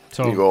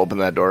 So, You go open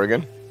that door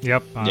again?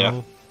 yep.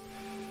 Yeah.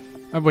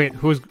 Wait,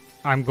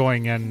 I'm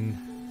going in.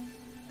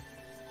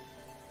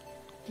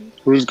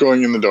 Who's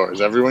going in the door? Is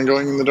everyone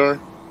going in the door? Is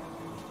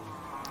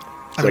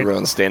I mean-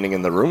 everyone standing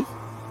in the room?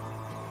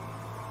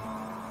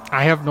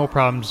 I have no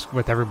problems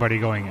with everybody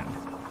going in,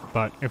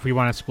 but if we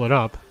want to split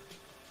up,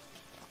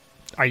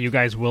 are you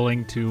guys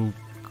willing to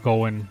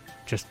go and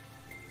just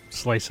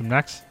slay some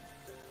necks?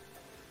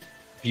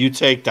 You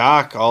take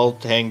Doc, I'll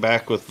hang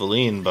back with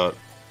Valine, but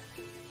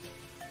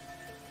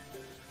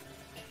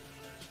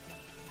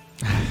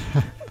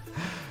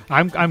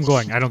I'm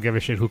going. I don't give a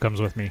shit who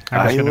comes with me. I'm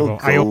I just gonna will go.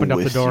 I go opened up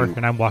the with door you.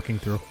 and I'm walking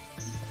through.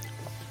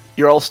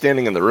 You're all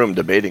standing in the room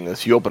debating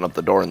this. You open up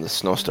the door and the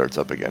snow starts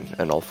up again,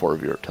 and all four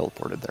of you are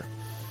teleported there.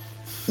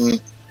 Hmm.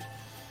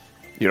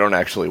 You don't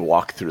actually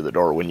walk through the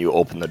door. When you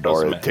open the door,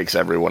 Doesn't it matter. takes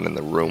everyone in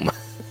the room.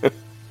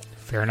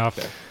 Fair enough.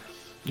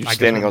 You're I guess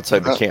standing I'm-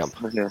 outside the Ah,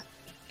 camp. we're here.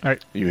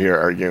 You hear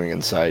arguing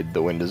inside.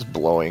 The wind is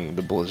blowing.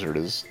 The blizzard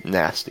is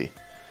nasty.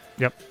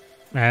 Yep.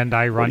 And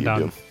I What run do you down.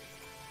 do?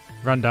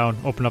 Run down.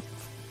 Open up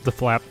the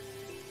flap.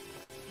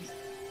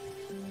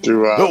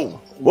 Do Oh,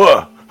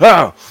 whoa,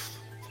 ah!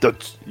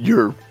 That's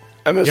your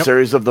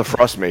emissaries of the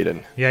Frost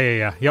Maiden.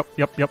 Yeah.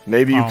 Yep.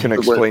 Maybe you can Wait.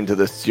 explain to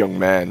this young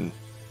man.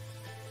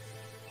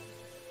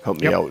 Help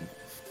me Yep. out.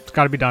 It's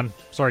got to be done.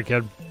 Sorry,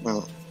 kid.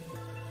 oh,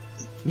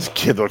 This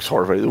kid looks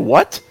horrified.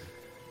 What?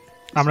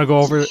 I'm gonna go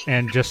over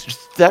and just.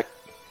 That?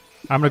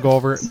 I'm gonna go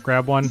over,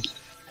 grab one,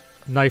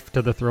 knife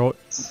to the throat,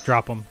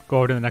 drop him. Go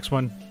over to the next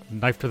one,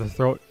 knife to the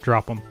throat,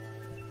 drop him.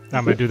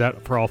 I'm gonna do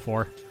that for all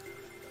four.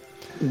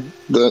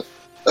 the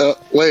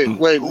wait,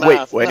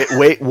 math.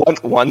 Wait,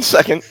 one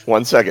second.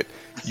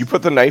 You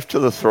put the knife to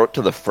the throat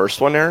to the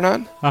first one,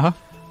 Aranon, Uh huh.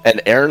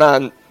 and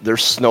Aranon,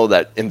 there's snow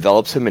that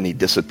envelops him and he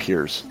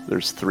disappears.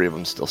 There's three of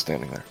them still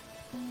standing there.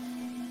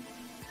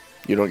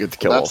 You don't get to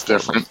kill all That's four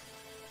of them. different.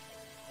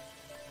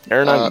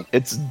 Aranon,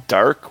 it's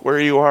dark where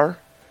you are.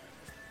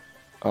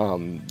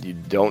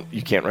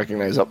 You can't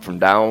recognize up from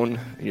down.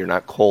 You're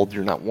not cold,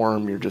 you're not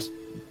warm, you're just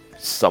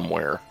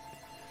somewhere.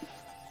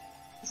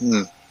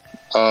 Can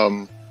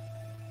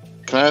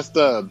I ask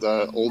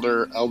the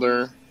older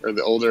elder or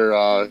the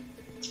older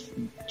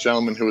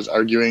gentleman who was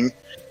arguing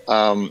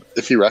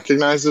if he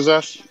recognizes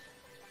us?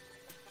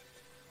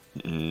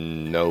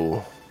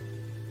 No.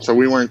 So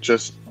we weren't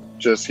just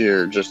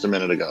here just a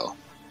minute ago.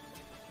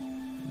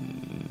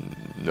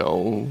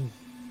 No.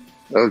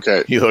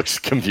 Okay, He looks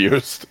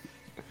confused.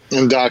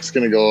 and Doc's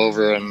gonna go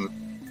over and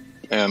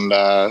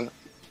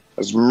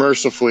as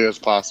mercifully as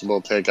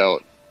possible take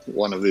out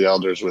one of the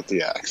elders with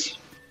the axe.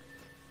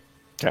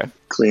 Okay.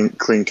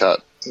 Clean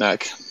cut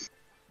neck.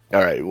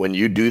 All right, when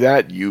you do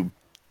that, you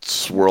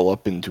swirl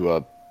up into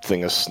a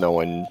thing of snow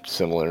and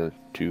similar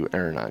to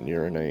Aranon.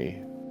 You're in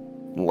a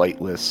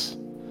lightless,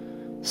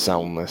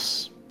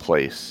 soundless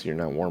place. You're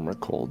not warm or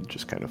cold,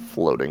 just kind of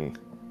floating.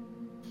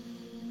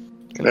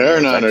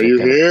 Aranon, are you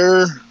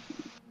here?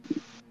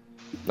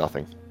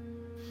 Nothing.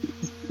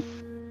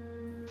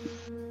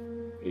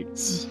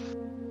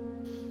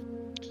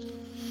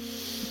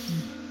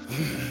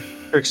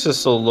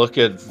 Crixus will look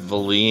at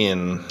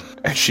Valine.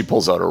 And she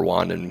pulls out her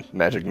wand and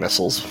magic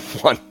missiles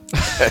one.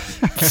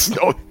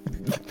 Snow.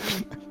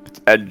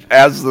 And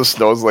as the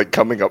snow's like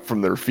coming up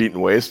from their feet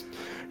and waist,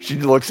 she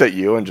looks at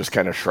you and just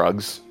kind of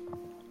shrugs.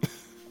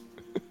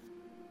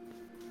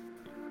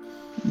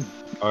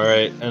 All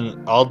right,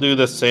 and I'll do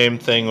the same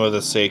thing with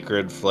a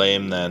sacred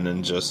flame then,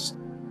 and just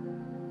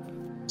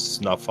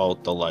snuff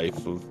out the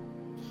life of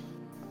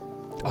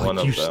one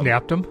of You them.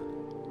 snapped him?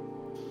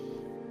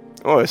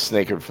 Oh,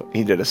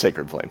 he did a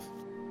sacred flame.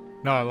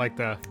 No, I like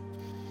the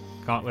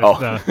gauntlet.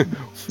 Oh.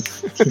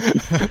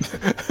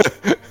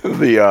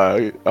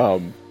 The,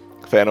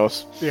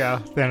 Thanos. yeah,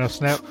 Thanos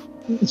snap.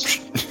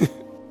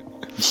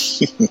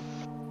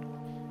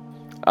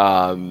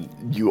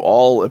 You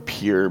all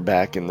appear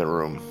back in the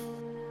room.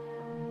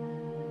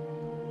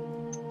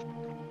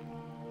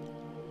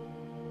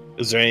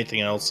 Is there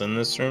anything else in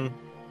this room?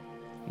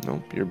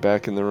 Nope, you're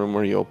back in the room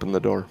where you opened the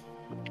door.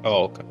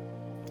 Oh, okay.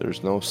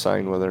 There's no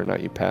sign whether or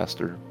not you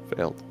passed or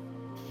failed.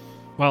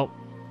 Well,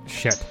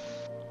 shit.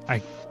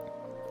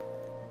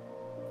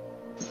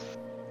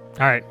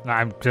 Alright,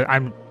 I'm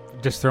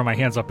just throwing my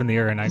hands up in the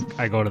air and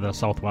I go to the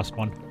southwest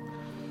one.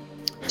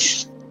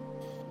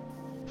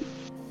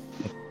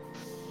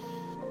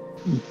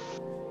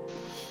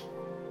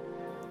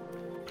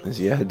 As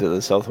you head to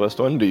the southwest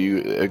one, do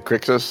you,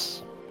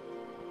 Crixus?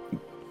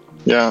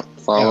 Yeah,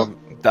 follow.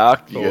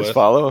 Doc, do you Go guys with.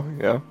 follow?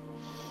 Yeah.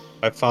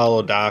 I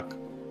follow Doc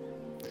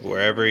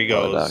wherever he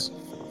Follow goes.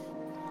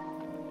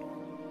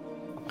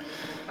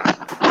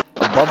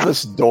 Above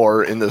this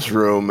door in this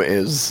room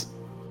is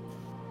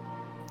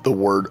the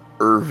word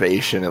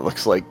Irvation. It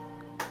looks like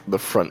the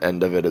front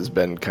end of it has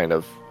been kind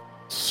of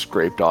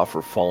scraped off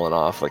or fallen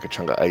off, like a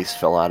chunk of ice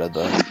fell out of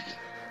the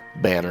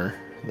banner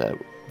that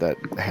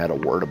had a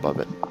word above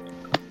it.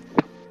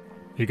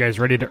 You guys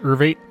ready to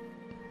Irvate?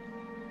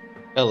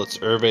 Yeah,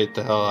 let's Irvate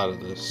the hell out of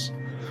this.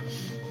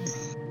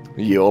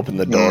 You open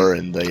the door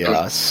and the Been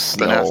after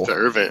snow,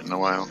 Irvate in a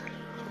while.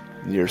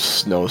 your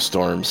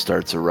snowstorm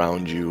starts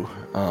around you,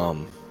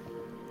 and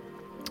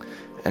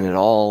it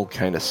all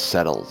kind of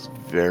settles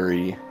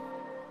very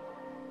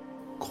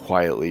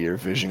quietly. Your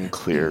vision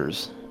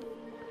clears,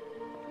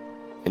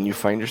 and you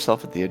find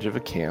yourself at the edge of a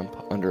camp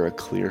under a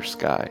clear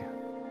sky.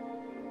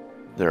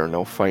 There are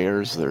no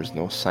fires, there's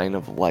no sign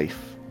of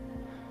life.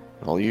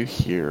 All you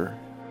hear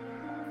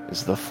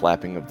is the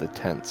flapping of the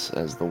tents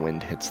as the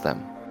wind hits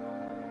them.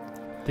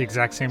 The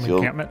exact same So-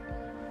 encampment?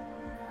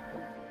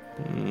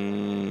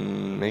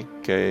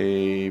 Make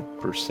a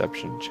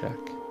perception check.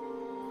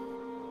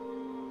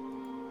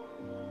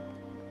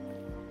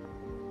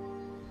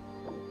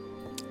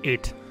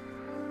 Eight.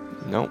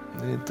 Nope,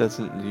 it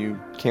doesn't. You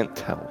can't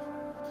tell.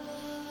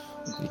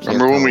 You can't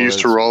Remember when tell we used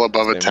to it's roll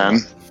above a the same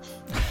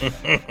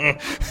 10?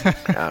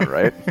 Yeah,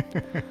 right.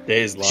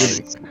 Days long.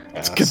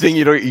 It's a good thing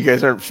you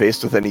guys aren't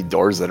faced with any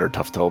doors that are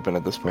tough to open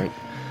at this point.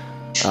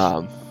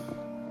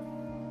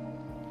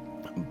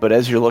 But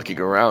as you're looking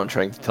around,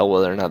 trying to tell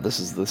whether or not this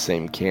is the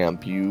same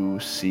camp, you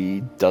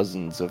see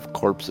dozens of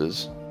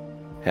corpses,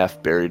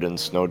 half buried in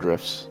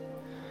snowdrifts.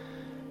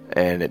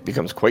 And it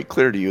becomes quite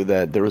clear to you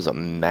that there was a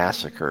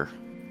massacre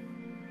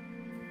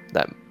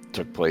that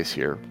took place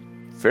here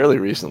fairly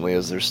recently,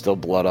 as there's still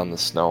blood on the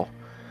snow.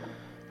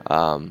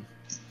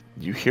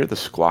 You hear the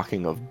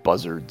squawking of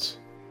buzzards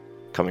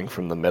coming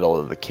from the middle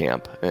of the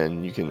camp,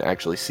 and you can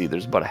actually see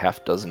there's about a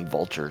half dozen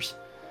vultures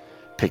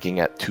picking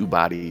at two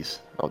bodies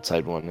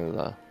outside one of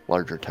the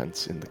larger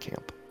tents in the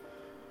camp.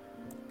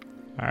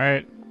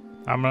 Alright.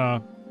 I'm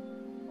gonna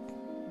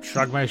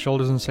shrug my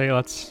shoulders and say,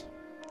 let's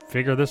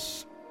figure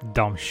this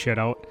dumb shit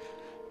out.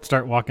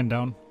 Start walking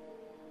down.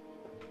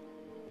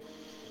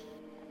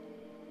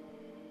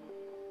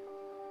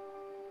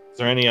 Is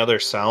there any other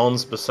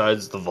sounds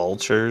besides the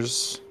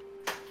vultures?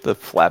 The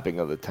flapping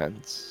of the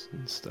tents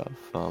and stuff.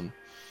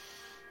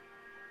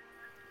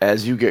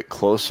 As you get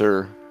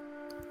closer,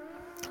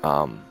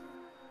 the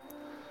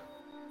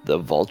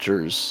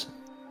vultures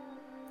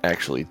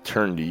actually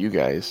turn to you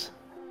guys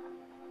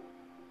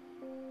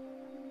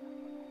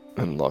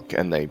and look,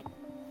 and they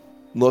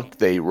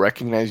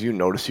recognize you,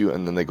 notice you,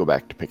 and then they go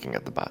back to picking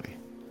at the body.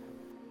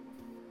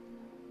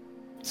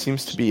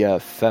 Seems to be a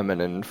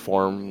feminine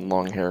form,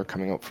 long hair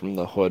coming up from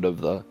the hood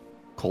of the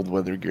cold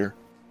weather gear.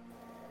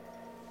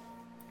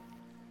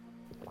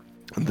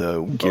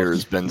 The gear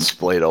has been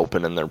splayed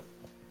open and they're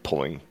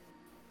pulling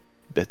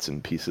bits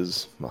and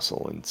pieces,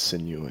 muscle and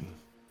sinew and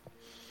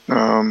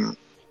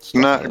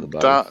stuff out of the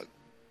body.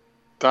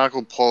 Doc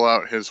will pull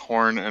out his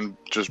horn and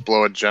just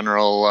blow a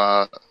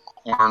general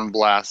horn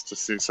blast to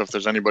see if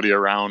there's anybody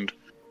around,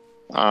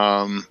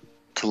 to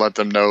let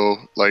them know,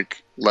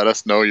 like, let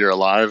us know you're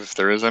alive if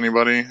there is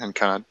anybody, and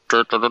kind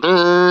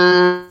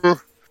of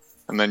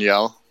and then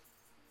yell.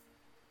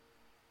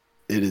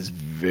 It is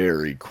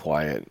very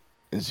quiet.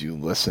 As you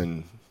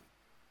listen,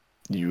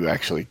 you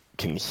actually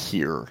can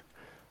hear,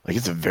 like,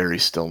 it's a very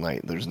still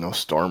night. There's no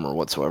storm or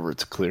whatsoever.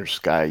 It's a clear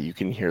sky. You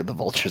can hear the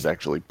vultures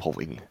actually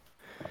pulling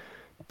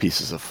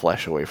pieces of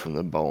flesh away from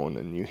the bone,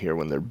 and you hear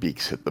when their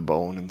beaks hit the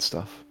bone and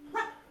stuff.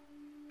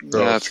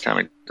 That's kind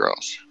of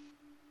gross.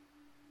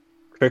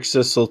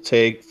 Crixus will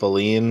take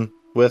Valine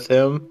with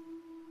him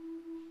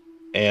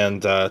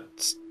and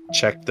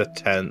check the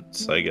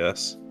tents, I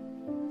guess.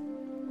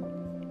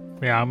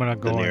 Yeah, I'm gonna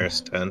The go and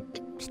nearest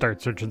tent.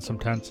 start searching some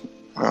tents.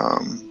 How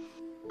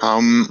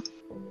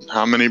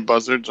many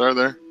buzzards are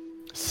there?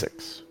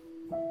 6.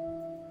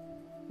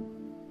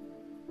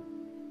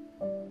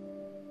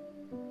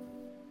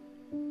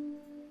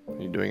 Are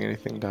you doing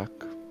anything, Doc?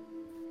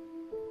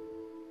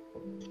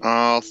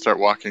 I'll start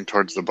walking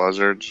towards the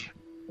buzzards.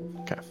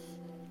 Okay.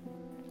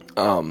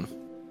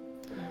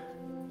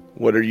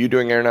 What are you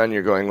doing, Ernan?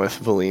 You're going with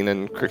Valine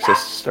and Crixus to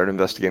start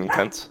investigating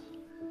tents?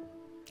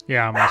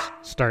 Yeah, I'm gonna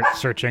start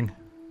searching.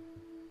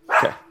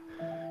 Okay.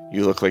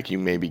 You look like you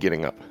may be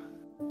getting up.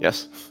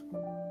 Yes?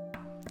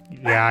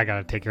 Yeah, I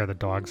gotta take care of the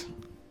dogs.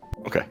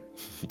 Okay.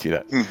 Do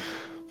that.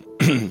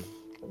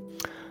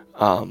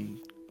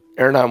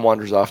 Ernan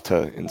wanders off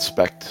to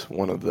inspect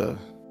one of the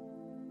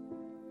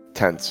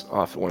tents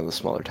off, one of the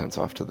smaller tents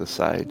off to the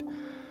side.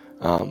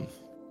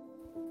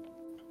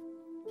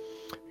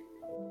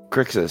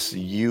 Crixus,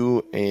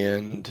 you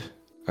and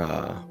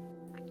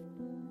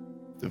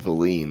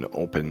Valine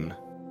open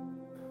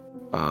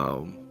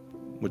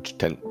which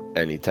tent?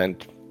 Any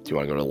tent? Do you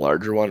want to go to the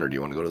larger one or do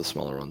you want to go to the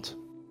smaller ones?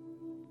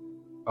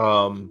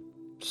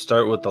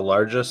 Start with the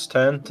largest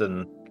tent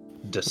and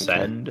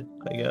descend,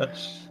 I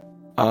guess.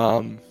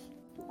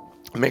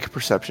 Make a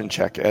perception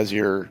check as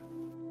you're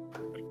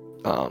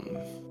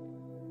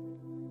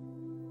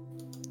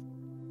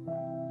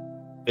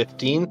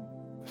 15?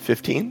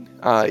 15?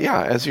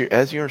 Yeah,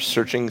 as you're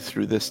searching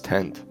through this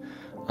tent,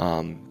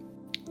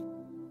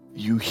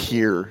 you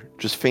hear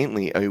just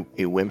faintly a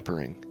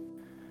whimpering.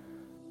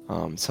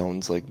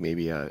 Sounds like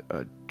maybe a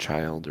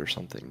child or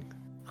something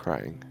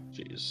crying.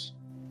 Jeez.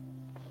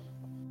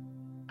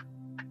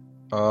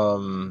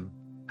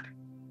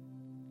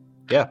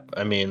 Yeah,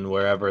 I mean,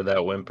 wherever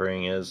that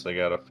whimpering is, I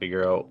gotta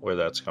figure out where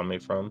that's coming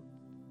from.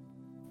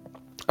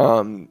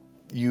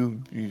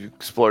 You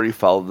explore, you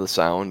follow the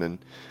sound, and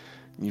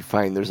you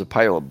find there's a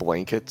pile of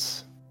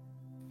blankets,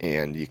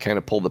 and you kind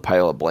of pull the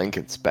pile of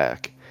blankets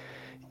back,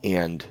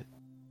 and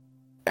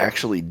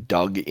actually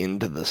dug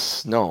into the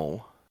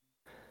snow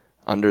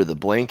under the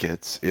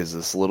blankets is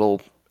this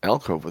little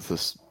alcove with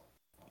this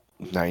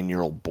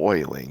 9-year-old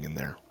boy laying in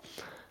there.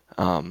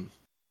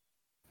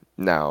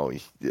 Now,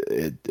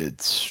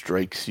 it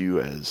strikes you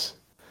as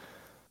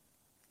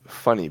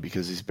funny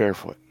because he's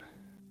barefoot.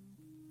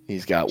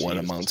 He's got what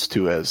amounts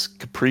to as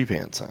capri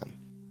pants on.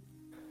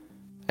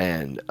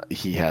 And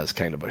he has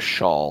kind of a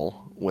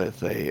shawl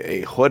with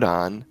a hood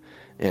on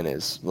and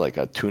is like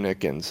a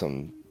tunic and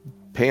some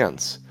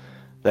pants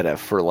that have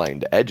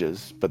fur-lined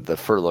edges, but the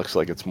fur looks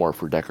like it's more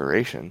for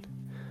decoration.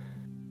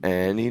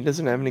 And he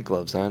doesn't have any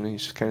gloves on, and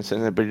he's just kind of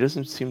sitting there, but he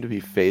doesn't seem to be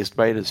fazed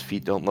by it. His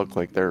feet don't look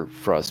like they're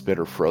frostbit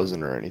or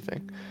frozen or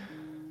anything.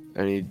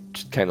 And he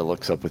just kind of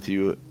looks up at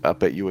you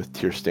with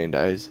tear-stained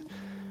eyes.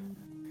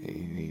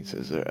 He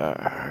says,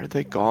 "Are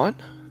they gone?"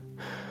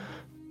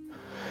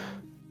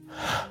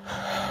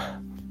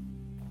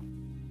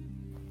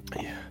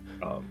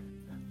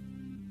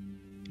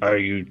 Are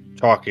you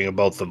talking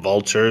about the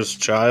vultures,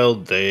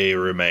 child? They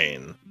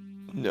remain.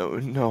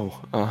 No.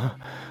 I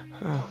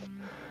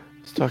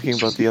was talking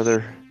about the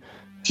other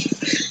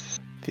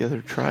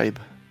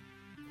tribe.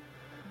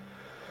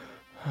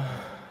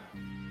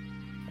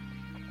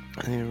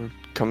 They were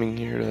coming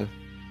here to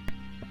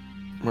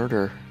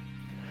murder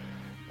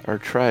our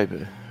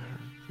tribe,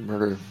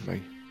 murder my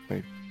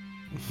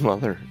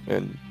mother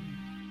and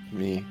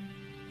me.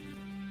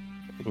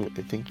 I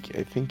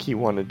think he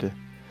wanted to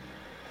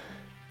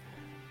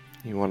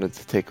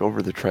take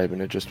over the tribe,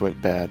 and it just went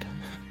bad,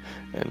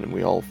 and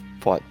we all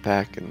fought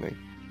back, and they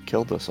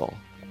killed us all.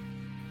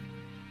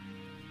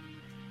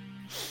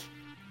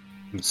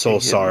 I'm so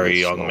sorry,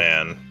 young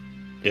man.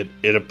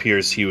 It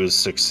appears he was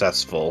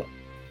successful.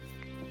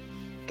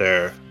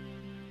 There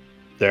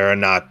are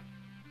not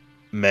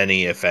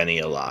many, if any,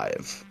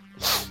 alive.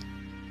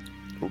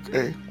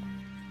 Okay.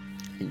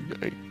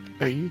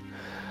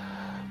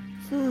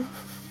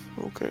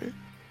 Okay.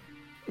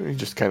 And he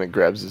just kind of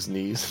grabs his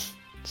knees,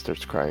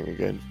 starts crying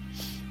again,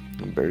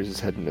 and buries his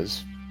head in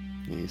his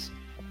knees.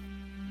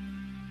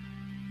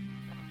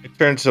 I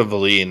turn to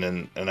Valine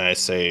and I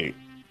say,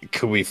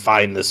 "Could we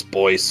find this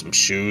boy some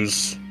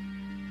shoes?"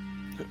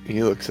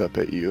 He looks up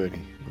at you and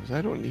he goes,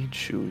 "I don't need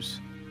shoes.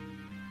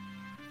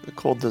 The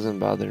cold doesn't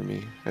bother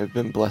me. I've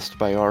been blessed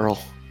by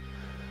Arl."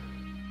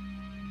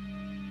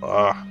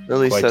 At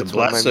least Quite that's a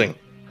blessing.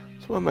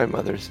 That's what my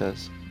mother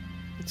says.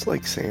 It's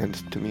like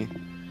sand to me.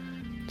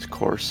 It's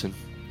coarse and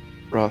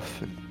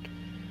rough and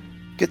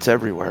gets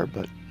everywhere,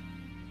 but...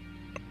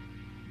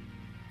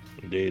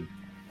 Indeed.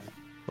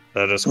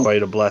 That is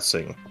quite a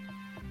blessing.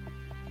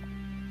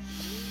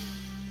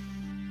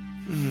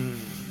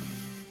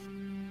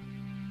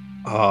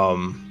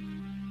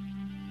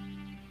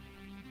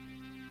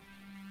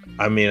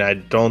 I mean, I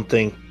don't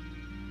think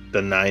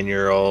the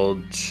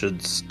 9-year-old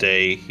should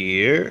stay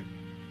here,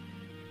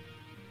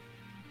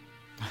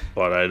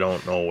 but I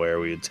don't know where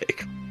we'd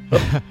take him.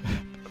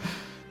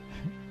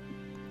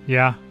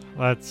 Yeah,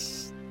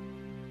 let's...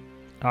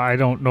 I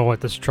don't know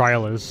what this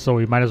trial is, so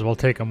we might as well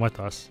take him with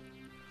us.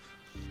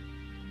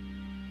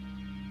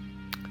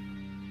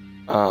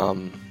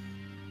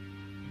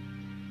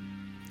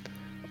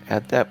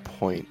 At that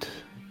point,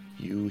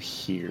 you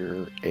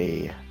hear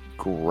a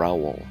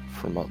growl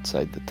from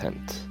outside the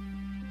tent.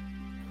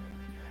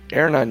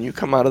 Aranon, you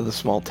come out of the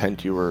small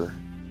tent you were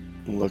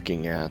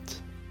looking at.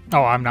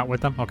 Oh, I'm not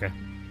with them? Okay.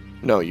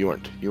 No, you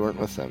weren't. You weren't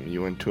with them.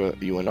 You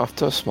went off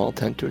to a small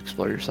tent to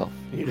explore yourself.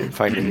 You didn't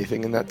find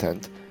anything in that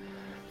tent.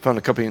 Found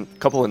a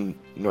couple of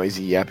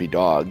noisy, yappy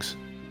dogs.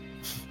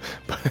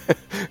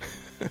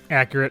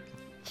 Accurate.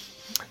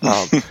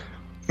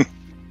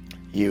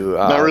 You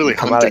Not really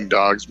come hunting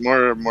dogs,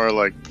 more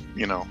like,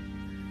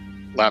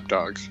 lap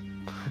dogs.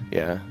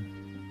 Yeah.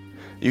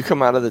 You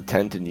come out of the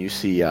tent and you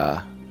see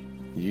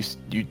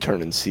you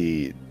turn and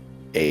see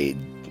a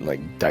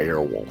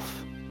dire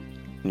wolf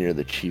near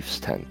the chief's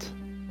tent.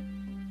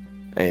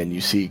 And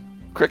you see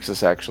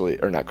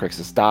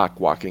Crixus Doc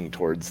walking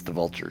towards the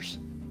vultures.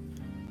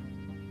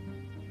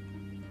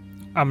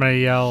 I'm going to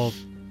yell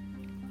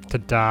to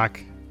Doc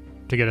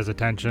to get his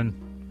attention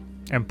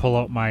and pull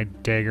out my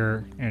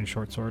dagger and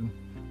short sword.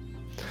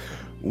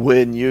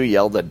 When you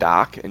yell to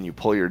Doc and you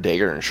pull your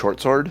dagger and short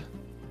sword,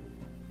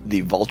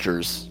 the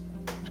vultures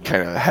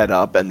kind of head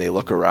up and they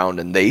look around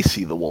and they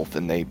see the wolf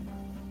and they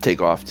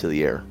take off to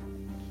the air.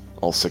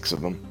 All 6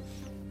 of them.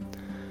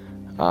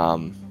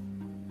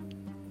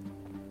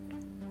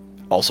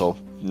 Also,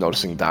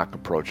 noticing Doc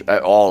approach.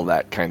 All of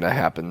that kind of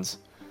happens.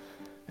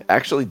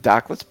 Actually,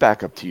 Doc, let's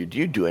back up to you. Do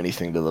you do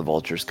anything to the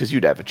vultures? Because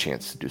you'd have a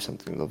chance to do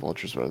something to the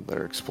vultures while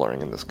they're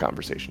exploring and this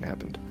conversation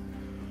happened.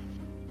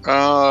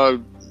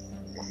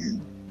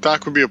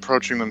 Doc would be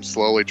approaching them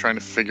slowly, trying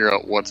to figure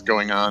out what's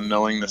going on,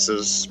 knowing this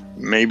is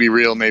maybe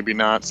real, maybe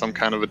not, some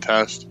kind of a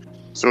test.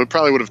 So it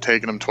probably would have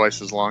taken him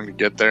twice as long to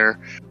get there.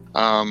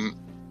 But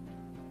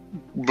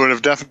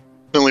I've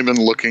definitely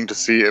been looking to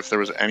see if there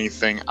was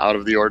anything out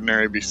of the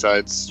ordinary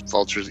besides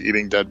vultures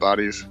eating dead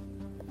bodies.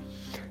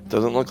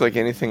 Doesn't look like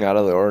anything out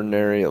of the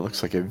ordinary. It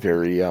looks like a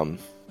very,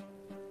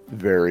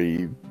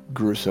 very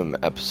gruesome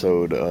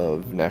episode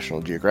of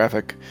National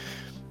Geographic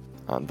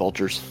on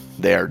vultures.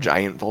 They are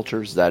giant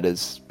vultures. That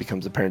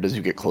becomes apparent as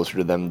you get closer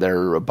to them.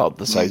 They're about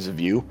the size of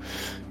you,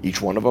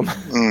 each one of them.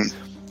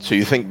 So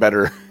you think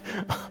better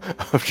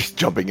of just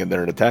jumping in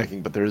there and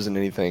attacking, but there isn't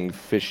anything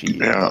fishy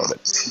about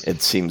it.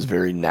 It seems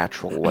very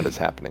natural what is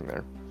happening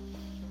there.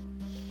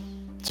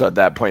 So at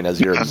that point, as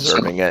you're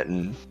observing it,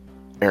 and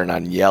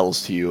Aranon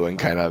yells to you and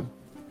kind of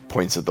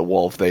points at the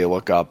wolf, they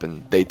look up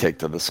and they take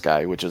to the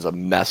sky, which is a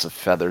mess of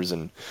feathers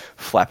and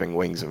flapping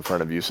wings in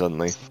front of you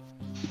suddenly.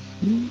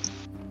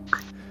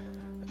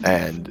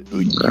 And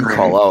you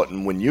call out,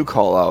 and when you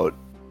call out,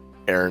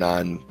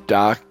 Aranon,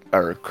 Doc,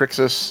 or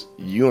Crixus,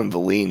 you and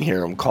Valine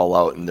hear him call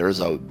out, and there's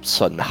a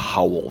sudden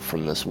howl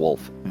from this wolf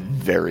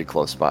very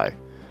close by.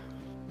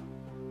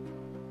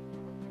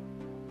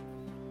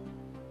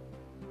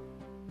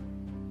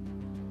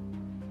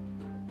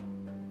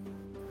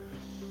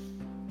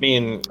 I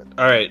mean,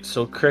 alright,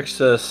 so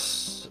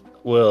Crixus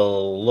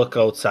will look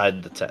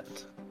outside the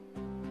tent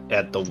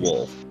at the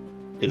wolf.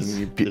 Is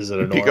it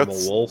a normal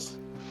wolf?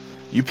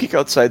 You peek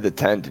outside the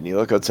tent, and you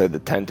look outside the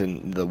tent,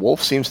 and the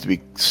wolf seems to be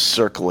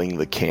circling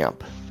the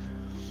camp.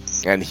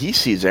 And he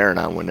sees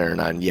Aranon when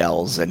Aranon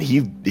yells, and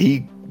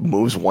he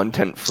moves one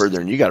tent further,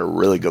 and you got a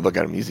really good look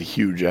at him. He's a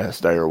huge-ass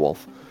dire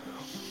wolf.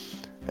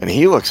 And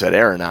he looks at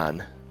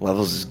Aranon,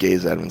 levels his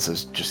gaze at him, and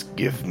says, "Just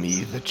give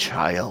me the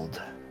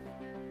child."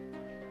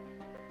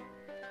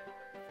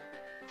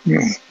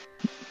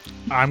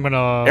 I'm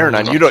gonna...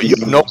 Aranon, you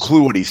have no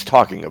clue what he's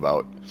talking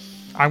about.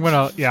 I'm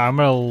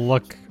gonna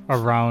look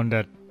around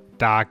at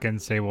Doc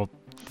and say, well,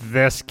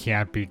 this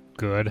can't be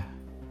good.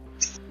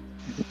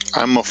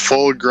 I'm a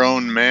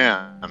full-grown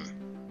man.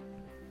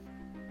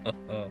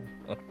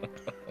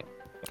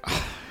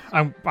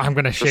 I'm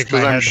gonna shake Just my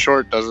because I'm head.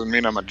 short doesn't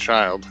mean I'm a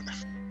child.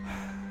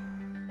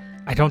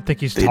 I don't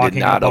think he's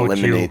talking about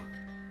you.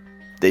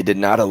 They did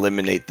not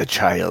eliminate the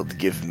child.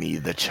 Give me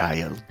the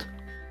child.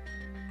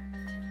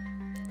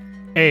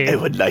 Hey, I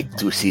would like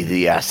to see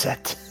the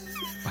asset.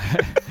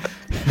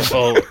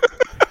 Oh,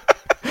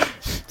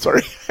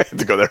 Sorry, I had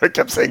to go there. I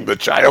kept saying the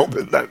child,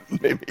 and that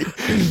made me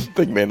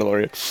think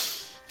Mandalorian.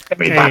 give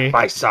me Hey. back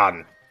my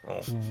son.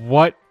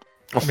 what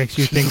makes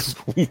you think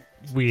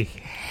we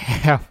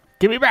have...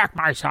 Give me back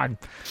my son!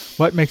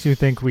 What makes you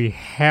think we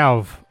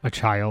have a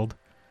child?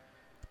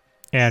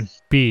 And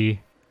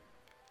B,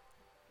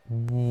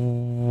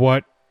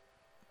 what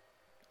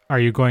are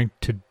you going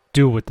to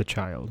do with the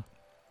child?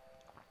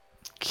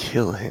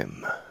 Kill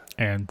him.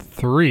 And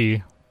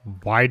 3,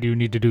 why do you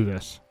need to do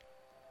this?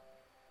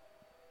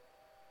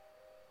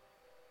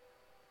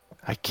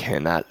 I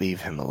cannot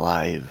leave him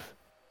alive.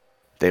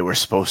 They were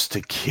supposed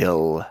to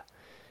kill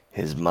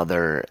his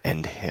mother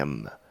and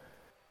him.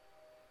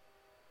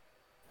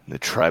 The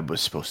tribe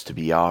was supposed to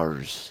be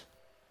ours.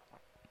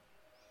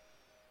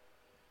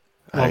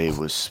 Well, I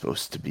was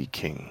supposed to be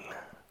king.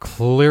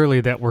 Clearly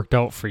that worked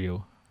out for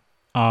you.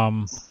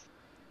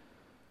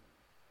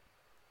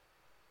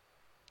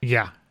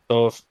 Yeah.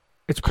 So if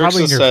It's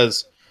probably Crixus in your...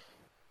 says,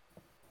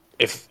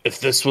 if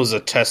this was a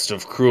test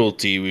of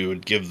cruelty, we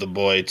would give the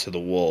boy to the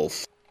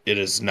wolf. It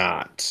is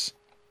not.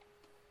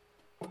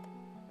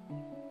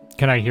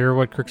 Can I hear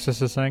what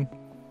Crixus is saying?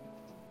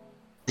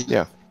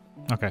 Yeah.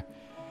 Okay.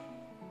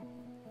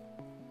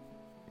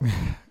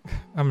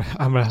 I'm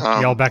gonna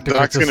yell back to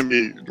Doc's Crixus. going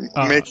to be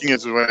making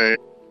his way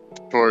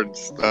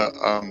towards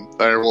the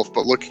dire wolf,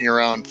 but looking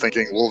around,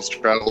 thinking wolves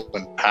travel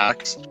in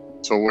packs.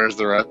 So where's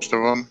the rest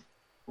of them?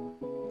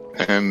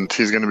 And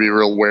he's going to be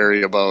real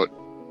wary about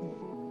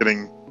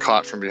getting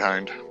caught from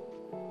behind.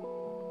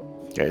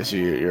 Okay, so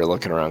you're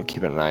looking around,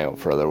 keeping an eye out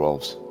for other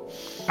wolves.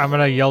 I'm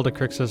gonna yell to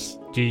Crixus,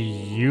 do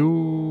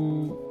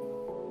you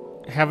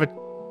have a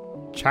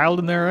child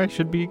in there I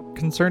should be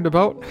concerned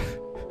about?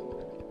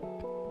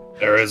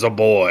 There is a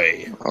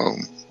boy.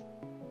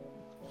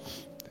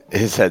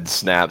 His head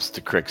snaps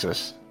to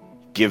Crixus.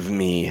 Give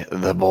me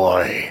the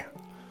boy.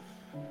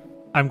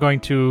 I'm going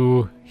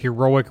to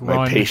heroic My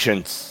run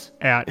patience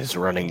at... is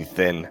running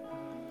thin.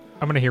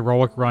 I'm gonna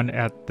heroic run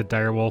at the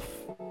direwolf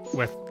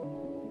with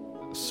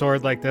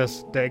sword like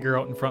this, dagger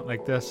out in front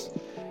like this,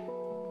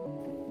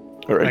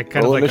 All right, like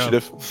kind roll of like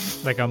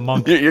initiative. like a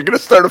monk. You're going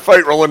to start a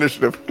fight, roll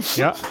initiative.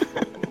 Yeah.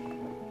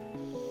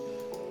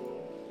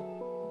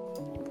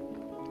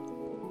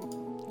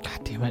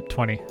 God damn it,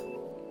 20.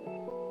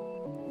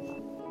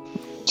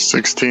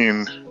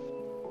 16.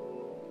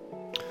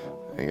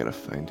 I gotta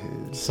find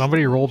his...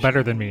 Somebody roll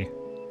better than me.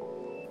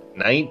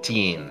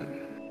 19.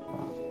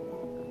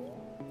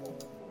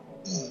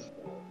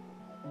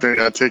 You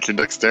gotta take your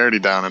dexterity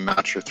down a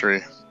notch or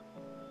 3.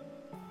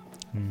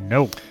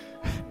 No.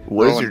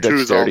 What is rolling your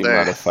twos all dexterity day.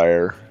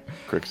 modifier,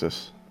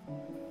 Crixus?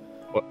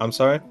 What, I'm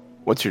sorry?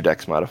 What's your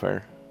dex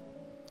modifier?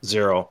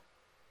 0.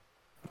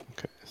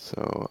 Okay,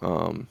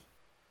 so,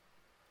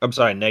 I'm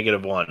sorry,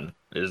 -1.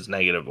 It is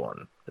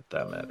 -1, if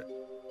that matters.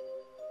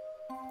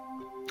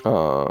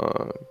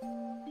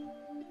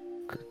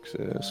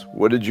 Crixus.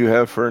 What did you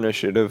have for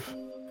initiative,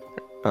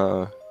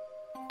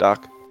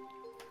 Doc?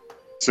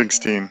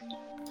 16.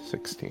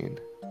 16.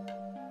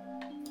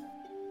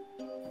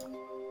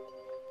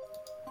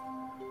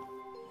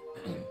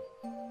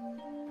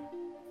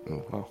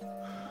 Oh, wow.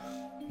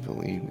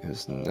 Valine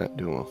is not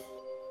doing well.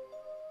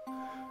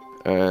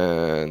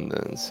 And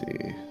then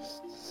see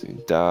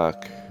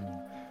Doc,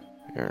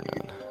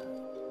 Aranon.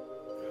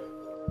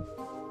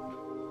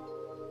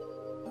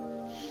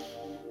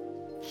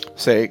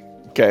 Say,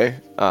 okay,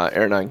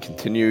 Aranon,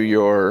 continue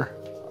your...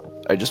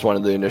 I just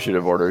wanted the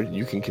initiative order.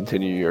 You can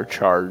continue your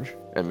charge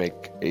and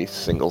make a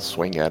single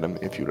swing at him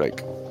if you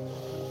like.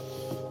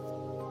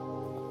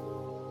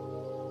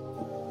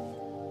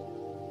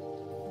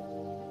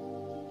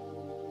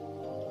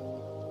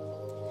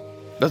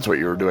 That's what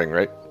you were doing,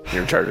 right?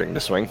 You're charging to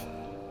swing?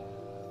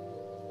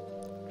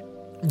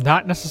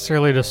 Not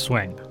necessarily to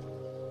swing.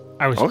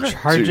 I was Okay,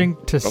 charging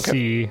to okay.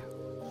 see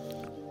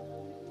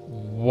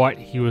what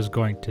he was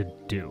going to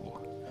do.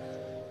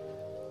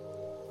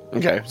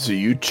 Okay, so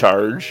you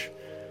charge.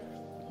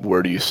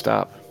 Where do you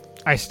stop?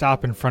 I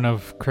stop in front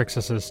of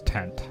Crixus's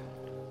tent.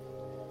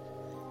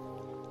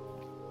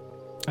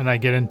 And I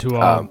get into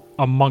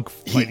a monk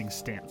fighting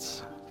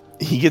stance.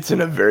 He gets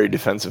in a very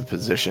defensive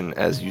position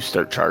as you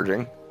start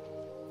charging,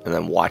 and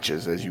then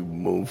watches as you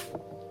move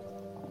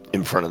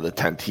in front of the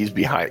tent. He's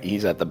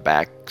at the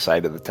back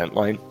side of the tent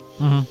line.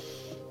 Mhm.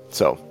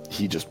 So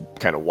he just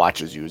kind of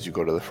watches you as you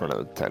go to the front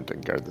of the tent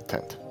and guard the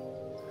tent.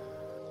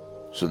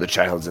 So the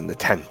child's in the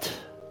tent.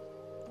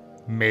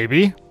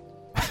 Maybe.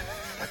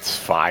 That's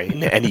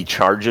fine. And he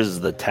charges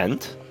the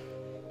tent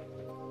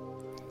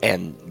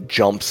and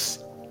jumps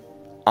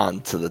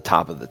onto the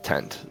top of the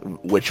tent,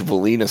 which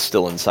Valine is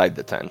still inside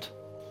the tent,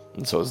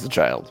 and so is the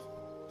child.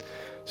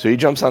 So he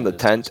jumps on the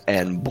tent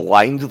and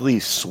blindly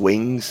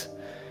swings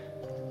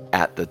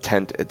at the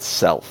tent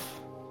itself.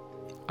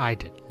 I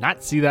did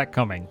not see that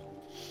coming.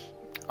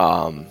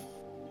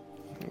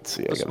 Let's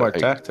see. A smart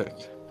tactic.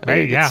 I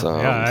gotta get some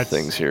that's...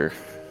 things here.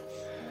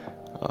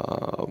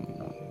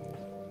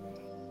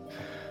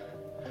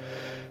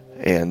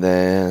 And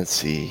then let's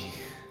see.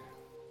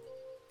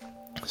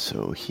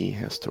 So he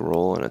has to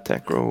roll an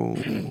attack roll.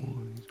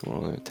 He's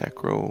rolling an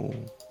attack roll.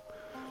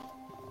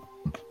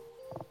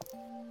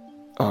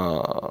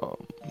 Oh,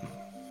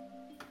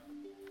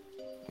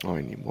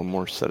 I need one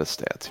more set of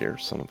stats here,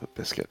 son of a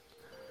biscuit.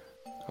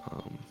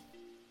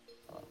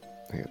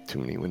 I got too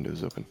many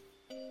windows open.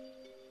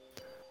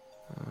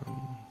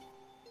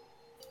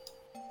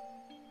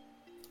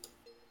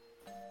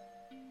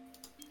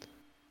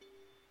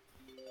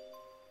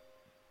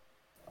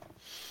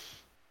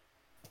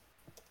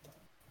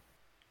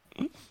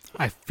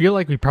 I feel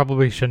like we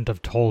probably shouldn't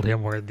have told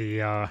him where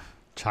the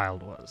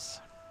child was.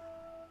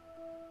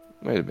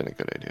 Might have been a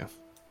good idea.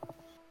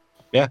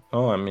 Yeah.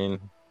 Oh, I mean,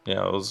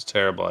 yeah, it was a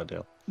terrible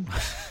idea.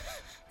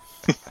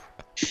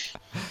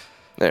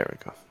 There we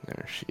go.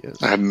 There she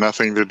is. I had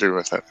nothing to do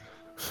with it.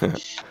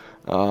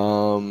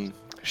 I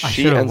She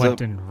should have ends went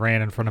up. and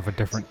ran in front of a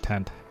different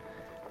tent.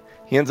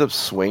 He ends up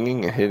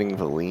swinging and hitting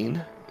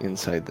Valine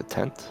inside the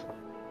tent.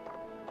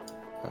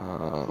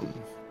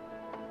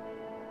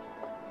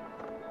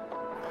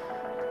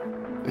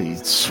 He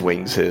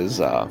swings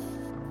his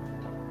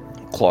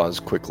claws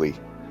quickly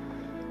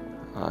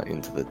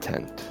into the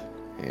tent,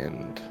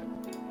 and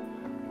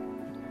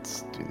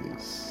let's do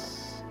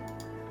these.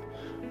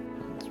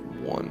 That's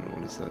one.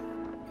 What is that?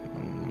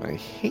 I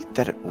hate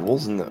that it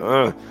rolls in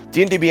the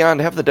D&D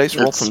Beyond. Have the dice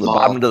roll It's from small. the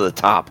bottom to the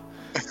top.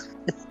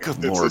 Good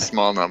It's lord. a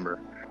small number.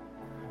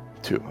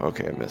 2.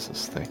 Okay, I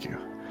misses. Thank you.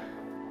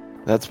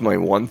 That's my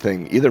one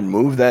thing. Either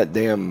move that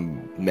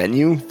damn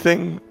menu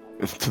thing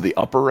to the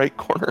upper right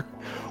corner,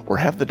 or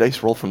have the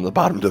dice roll from the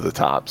bottom to the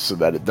top so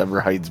that it never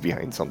hides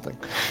behind something.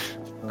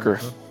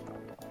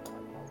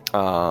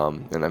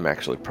 And I'm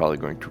actually probably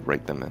going to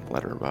write them a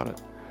letter about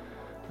it.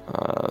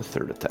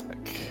 Third attack.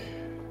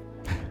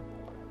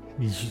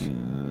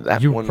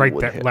 That You one write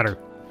would that hit. letter.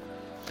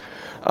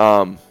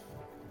 Well,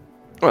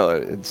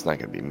 it's not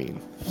going to be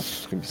mean.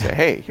 It's going to say,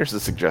 hey, here's a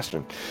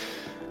suggestion.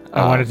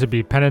 I want it to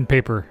be pen and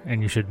paper,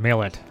 and you should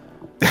mail it.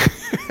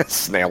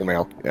 Snail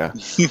mail, yeah.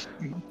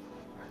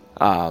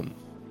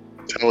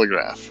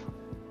 Telegraph.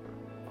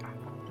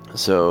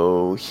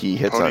 So he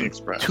hits Pony on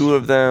Express. 2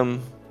 of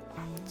them.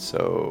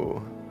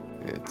 So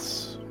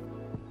it's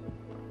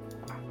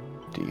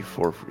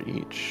D4 for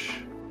each.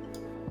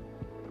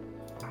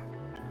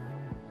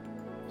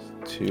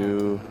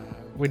 2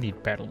 We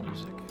need battle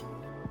music.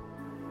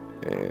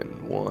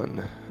 and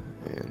 1,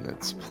 and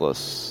that's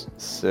plus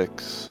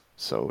 6,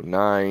 so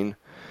 9,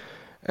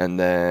 and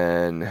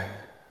then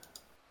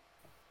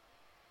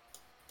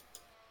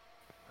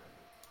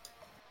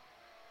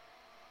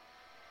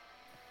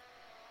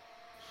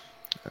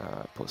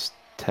plus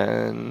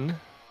 10,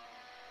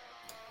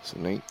 so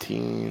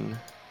 19,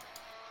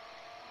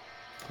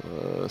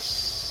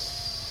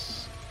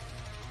 plus...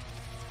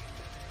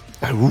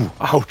 Ooh,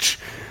 ouch!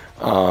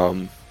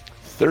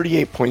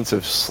 38 points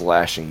of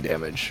slashing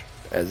damage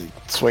as he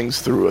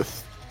swings through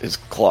with his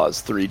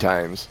claws 3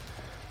 times.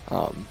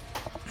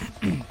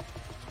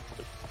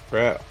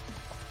 Crap.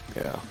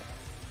 Yeah.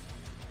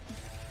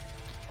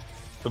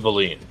 The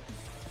Valine.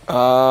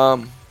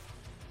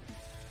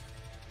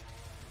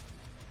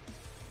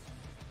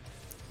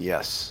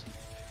 Yes.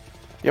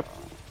 Yep.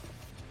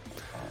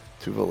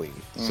 To Valine.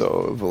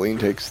 So Valine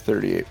takes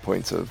 38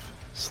 points of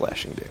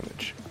slashing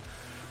damage.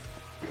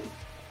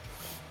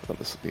 Oh,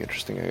 this will be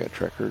interesting. I got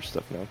tracker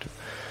stuff now too.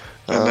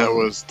 And that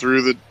was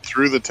through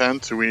the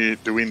tent. Do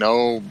we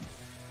know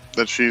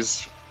that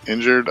she's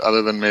injured,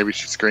 other than maybe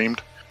she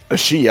screamed?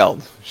 She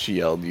yelled. She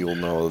yelled. You'll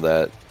know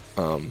that.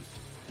 I'm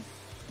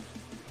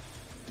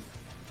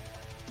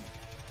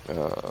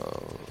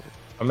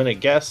gonna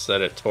guess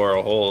that it tore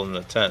a hole in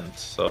the tent.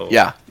 So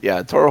Yeah.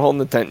 Tore a hole in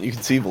the tent. You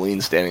can see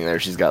Valine standing there.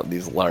 She's got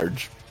these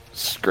large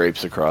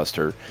scrapes across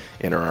her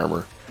inner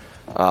armor.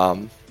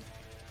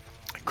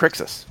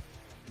 Crixus,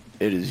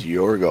 it is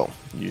your go.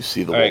 You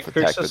see the All right, wolf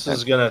attack the Crixus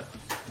tent.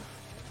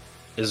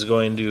 is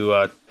going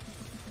to.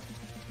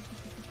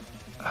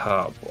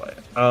 Oh boy.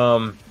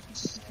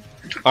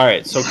 All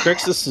right, so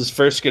Crixus is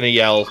first gonna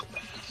yell,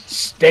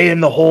 "Stay in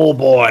the hole,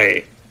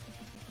 boy!"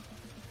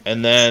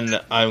 And then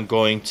I'm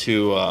going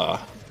to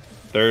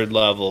 3rd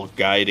level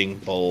guiding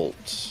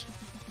bolt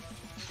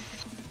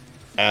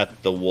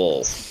at the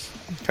wolf.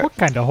 What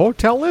kind of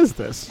hotel is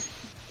this?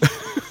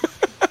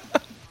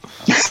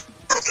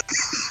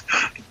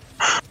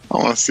 I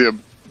want to see a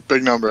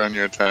big number on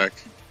your attack.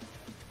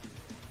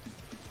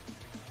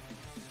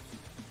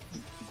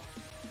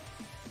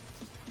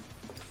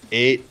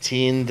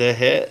 $18 to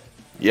hit.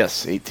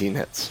 Yes, 18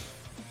 hits.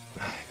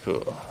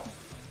 Cool.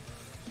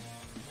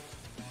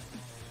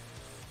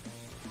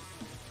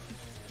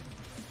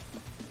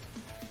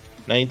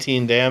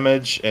 $19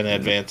 damage and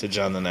advantage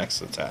on the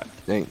next attack.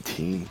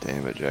 19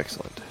 damage.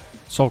 Excellent.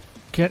 So,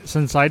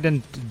 since I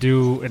didn't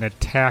do an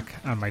attack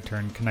on my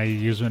turn, can I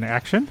use an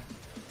action?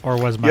 Or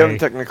was You my... haven't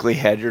technically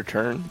had your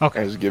turn.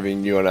 Okay. I was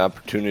giving you an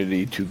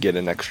opportunity to get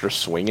an extra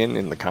swing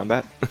in the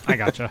combat. I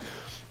gotcha.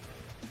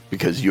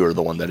 Because you are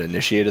the one that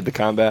initiated the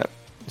combat.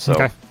 So,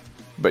 Okay.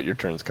 But your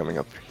turn's coming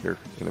up here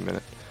in a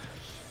minute.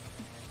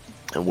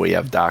 And we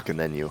have Doc and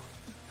then you.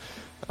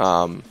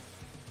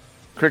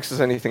 Crix, is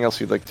anything else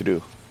you'd like to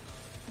do?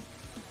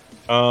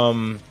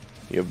 You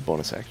have a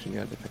bonus action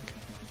yet, I think.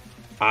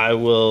 I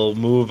will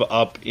move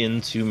up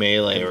into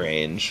melee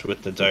range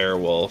with the dire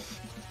wolf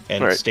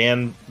and Right.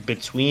 stand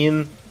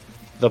between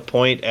the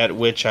point at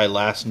which I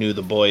last knew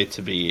the boy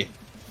to be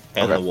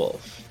and Okay. the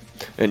wolf.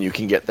 And you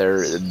can get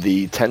there.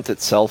 The tent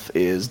itself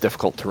is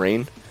difficult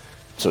terrain,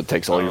 so it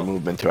takes all your Oh.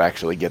 movement to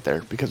actually get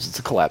there because it's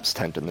a collapsed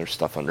tent and there's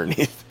stuff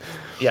underneath.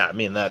 Yeah, I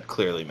mean that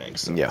clearly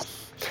makes sense. Yeah.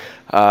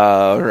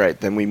 All right,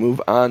 then we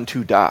move on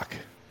to Doc.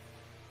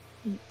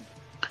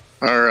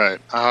 All right.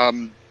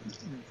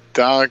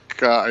 Doc,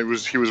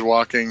 he was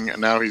walking, and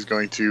now he's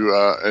going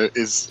to.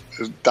 Is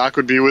Doc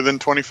would be within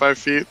 25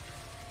 feet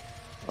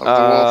of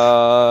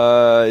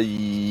the wolf?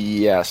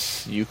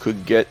 Yes, you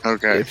could get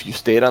Okay. if you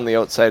stayed on the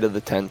outside of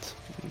the tent,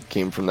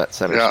 came from that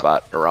center Yeah.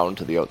 spot around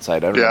to the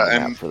outside. I don't Yeah, have a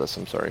map and- for this.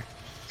 I'm sorry.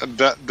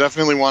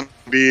 Definitely want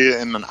to be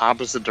in an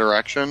opposite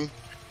direction.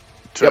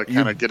 to Yep,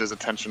 kind of get his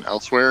attention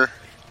elsewhere.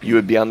 You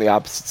would be on the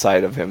opposite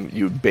side of him.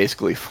 You would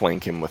basically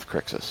flank him with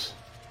Crixus.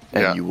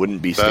 And Yeah, you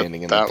wouldn't be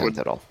standing in the tent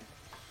at all.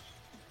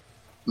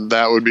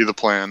 That would be the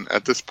plan.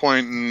 At this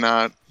point,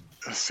 not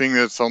seeing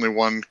that it's only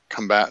one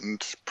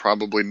combatant,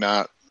 probably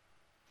not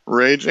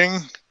raging.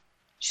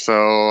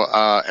 So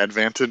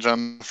advantage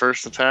on the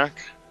first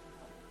attack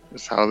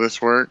is how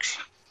this works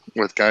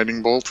with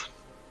Guiding Bolt.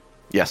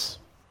 Yes.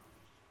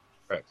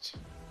 Correct.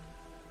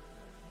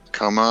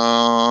 Come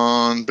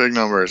on, big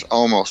numbers.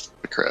 Almost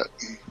a crit.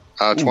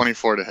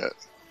 24 to hit.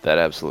 That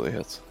absolutely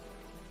hits.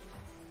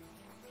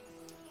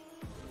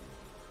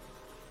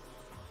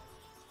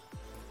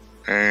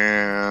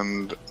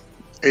 And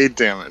 8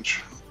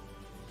 damage.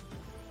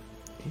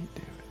 8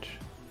 damage.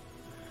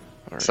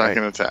 All right.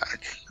 Second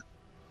attack.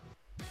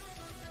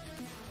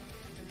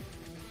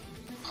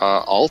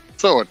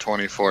 Also a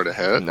 24 to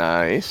hit.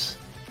 Nice.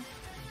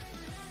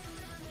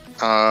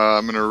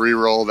 I'm going to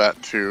re-roll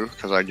that too,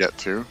 because I get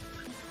to.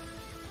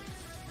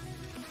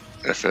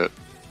 If it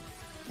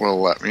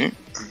will let me.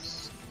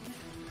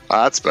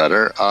 That's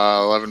better.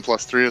 11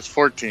 plus 3 is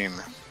 14.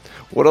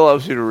 What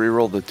allows you to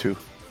reroll the 2?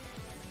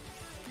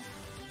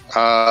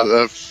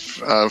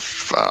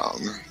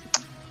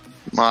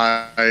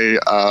 My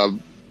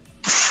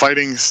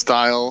fighting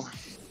style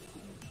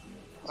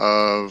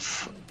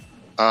of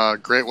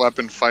great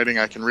weapon fighting,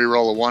 I can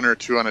reroll a 1 or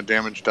 2 on a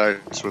damage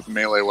dice with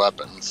melee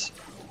weapons,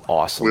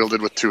 Awesome.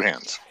 wielded with 2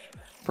 hands.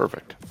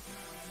 Perfect.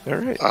 All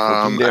right.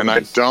 14 And I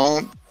damages.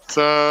 don't.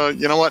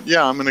 You know what?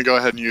 Yeah, I'm going to go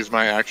ahead and use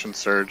my action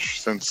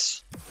surge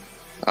since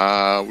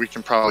we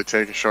can probably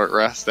take a short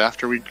rest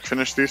after we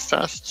finish these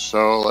tests.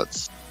 So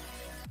let's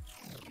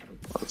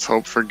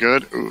hope for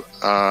good. Ooh,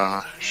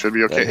 should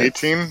be okay. That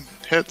hits. 18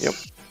 hits. Yep.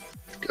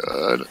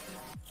 Good.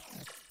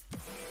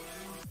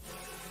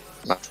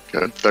 That's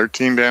good.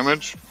 13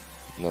 damage.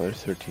 Another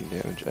 13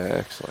 damage.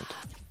 Excellent.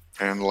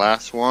 And the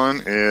last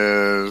one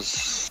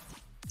is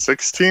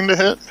 16 to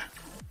hit.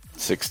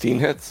 16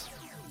 hits.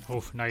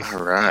 Oof, nice.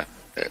 All right.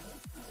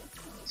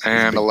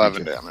 And big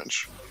 11 creature.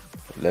 damage.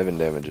 11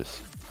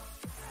 damages.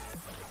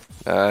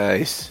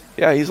 Nice.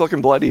 Yeah, he's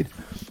looking bloodied.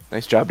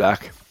 Nice job,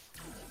 Doc.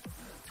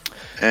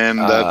 And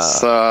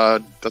that's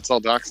all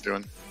Doc's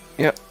doing.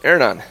 Yeah,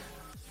 Aranon.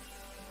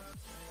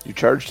 You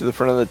charge to the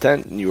front of the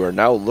tent, and you are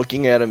now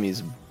looking at him.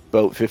 He's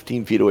about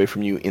 15 feet away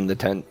from you in the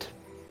tent.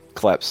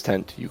 Collapsed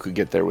tent. You could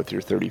get there with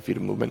your 30 feet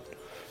of movement.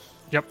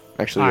 Yep.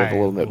 Actually, you have a I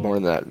little bit will- more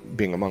than that,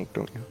 being a monk,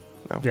 don't you?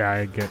 No. Yeah,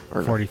 I get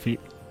Or no. 40 feet.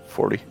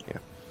 40, yeah.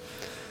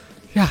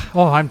 Yeah.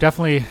 Oh, I'm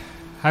definitely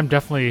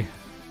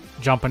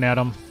jumping at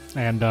him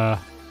and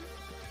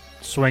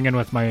swinging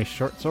with my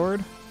short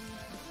sword.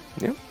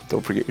 Yeah.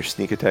 Don't forget your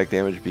sneak attack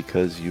damage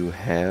because you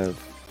have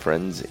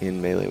friends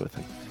in melee with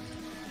him.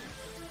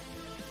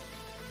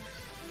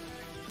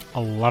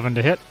 11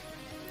 to hit.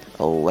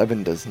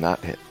 11 does not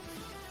hit.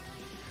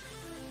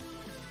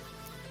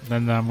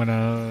 Then I'm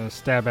gonna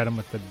stab at him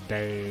with the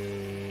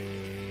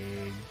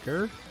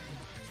dagger.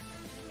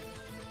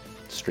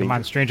 Stranger. Come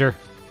on, stranger.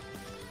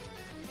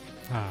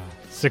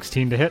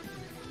 16 to hit.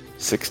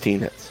 16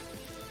 hits.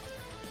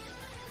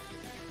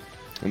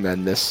 And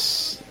then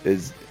this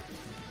is...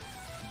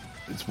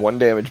 It's 1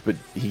 damage, but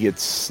he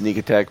gets sneak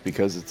attack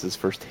because it's his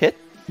first hit.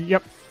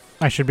 Yep.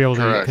 I should be able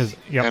to Correct. because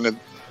yep. And it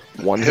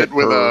 1 hit hit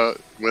with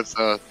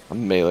per a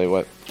melee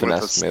weapon. with a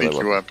Finesse melee sneaky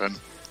weapon. weapon.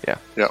 Yeah.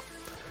 Yep.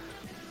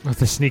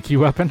 With a sneaky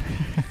weapon.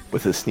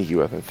 With his sneaky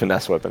weapon.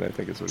 Finesse weapon, I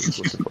think is what he's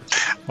looking for.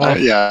 Oh,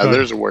 Yeah, good.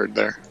 there's a word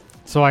there.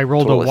 So I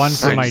rolled Total a is 1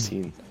 for my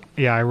 16.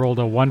 I rolled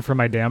a 1 for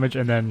my damage,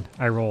 and then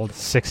I rolled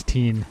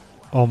 16,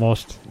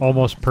 almost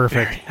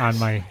perfect on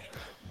my.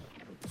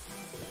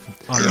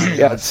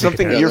 Yeah, it's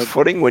something. Yeah, Your that-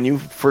 footing when you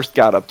first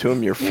got up to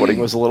him, your footing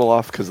was a little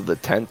off because of the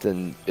tent,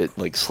 and it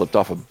like slipped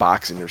off a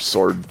box, and your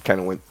sword kind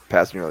of went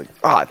past, and you're like,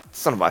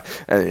 son of a,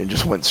 and it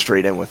just went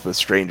straight in with the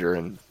stranger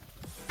and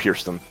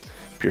pierced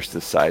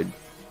his side.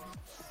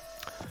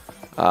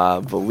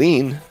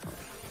 Valine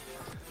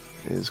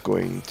is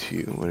going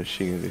to. What is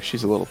she going to do?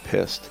 She's a little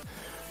pissed.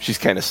 She's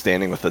kind of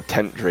standing with the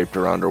tent draped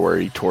around her where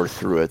he tore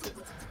through it.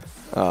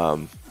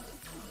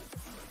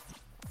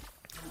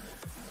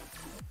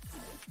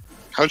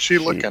 How's she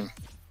looking?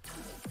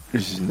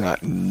 This is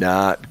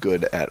not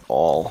good at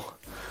all.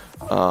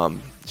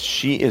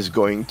 She is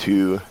going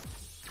to.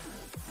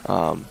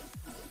 What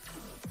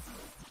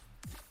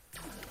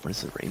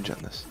is the range on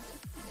this?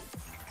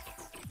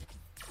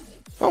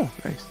 Oh,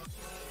 nice.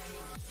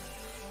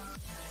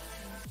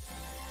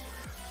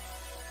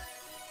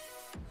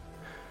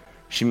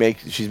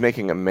 She's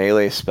making a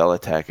melee spell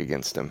attack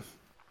against him.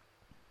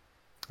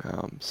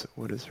 So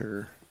what is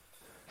her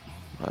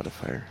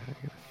modifier? I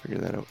gotta figure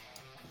that out.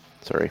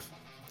 Sorry.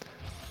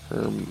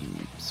 Her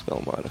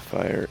spell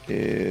modifier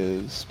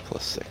is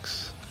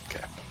 +6.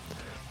 Okay.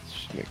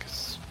 She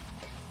makes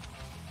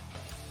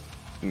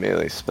a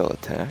melee spell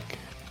attack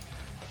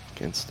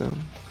against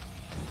him.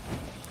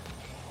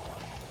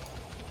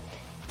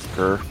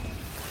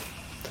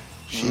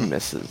 She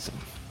misses him.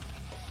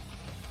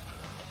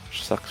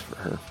 Which sucks for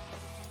her.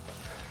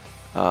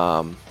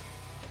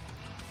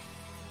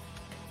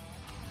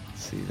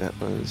 Let's see, that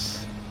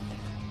was...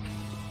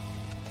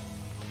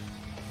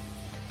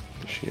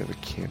 Does she have a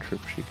cantrip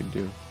she can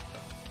do?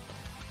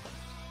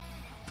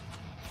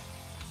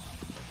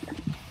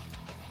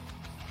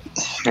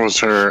 Was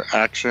her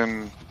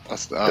action a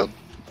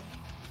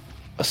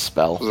A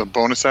spell. was a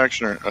bonus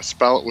action or a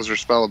spell? Was her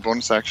spell a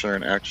bonus action or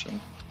an action?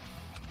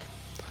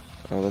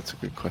 Oh, that's a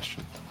good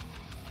question.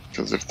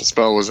 Because if the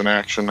spell was an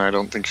action, I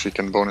don't think she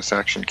can bonus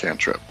action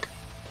cantrip.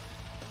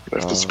 But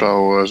if the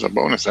spell was a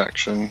bonus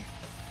action,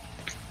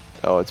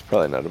 Oh, it's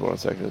probably not a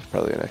bonus action. It's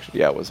probably an action.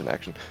 Yeah, it was an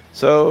action.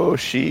 So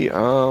she,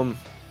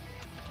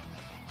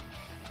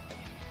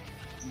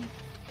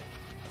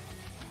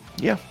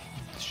 yeah,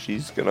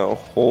 she's gonna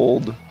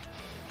hold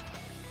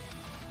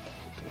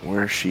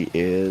where she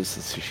is.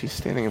 Let's see, she's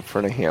standing in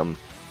front of him.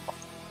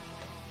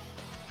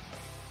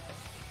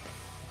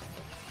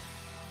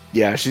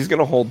 Yeah, she's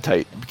gonna hold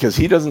tight because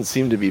he doesn't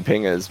seem to be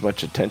paying as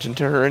much attention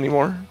to her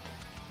anymore.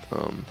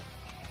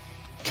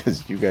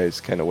 Because you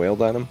guys kind of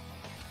wailed on him.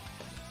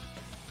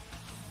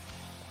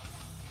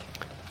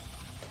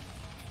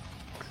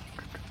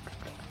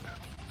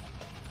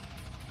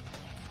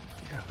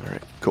 Yeah, all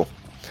right, cool.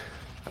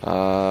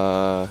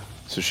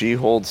 So she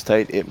holds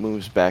tight. It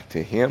moves back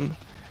to him.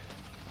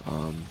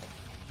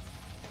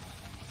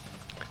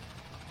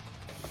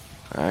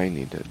 I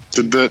need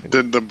to.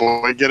 did the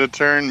boy get a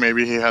turn?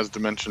 Maybe he has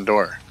Dimension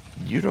Door.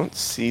 You don't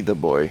see the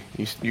boy.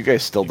 You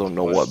guys still don't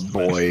know what Was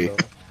boy. mentioned,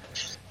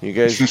 though. You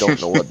guys don't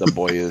know what the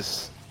boy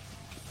is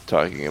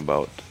talking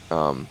about.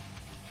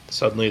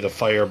 Suddenly the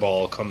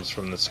fireball comes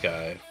from the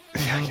sky.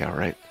 Yeah,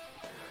 right.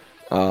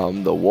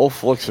 The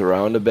wolf looks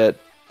around a bit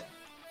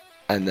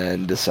and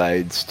then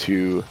decides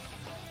to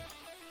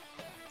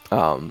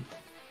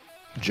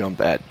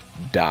jump at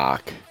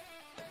Doc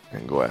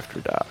and go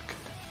after Doc.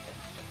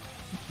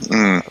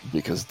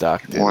 Because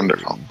Doc did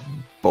Wonderful. a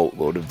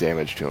boatload of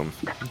damage to him.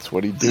 That's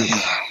what he did.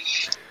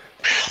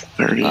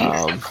 30,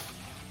 Um,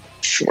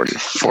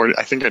 40.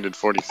 I think I did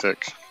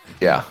 46.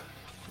 yeah.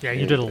 Yeah,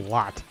 you did a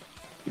lot.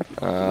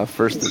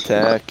 First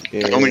attack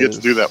is... I only get to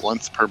do that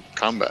once per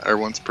combat, or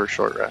once per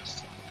short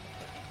rest.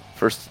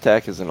 First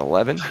attack is an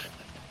 11.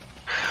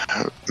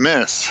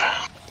 Miss.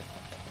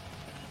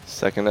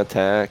 Second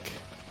attack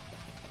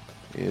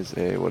is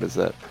a... What is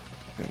that?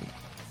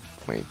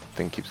 My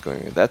thing keeps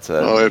going. That's a...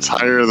 Oh, it's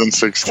higher than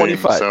 16,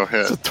 25. so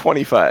hit. It's a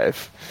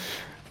 25.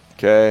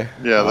 Okay.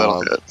 Yeah,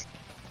 that'll hit.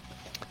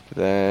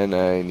 Then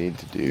I need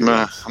to do...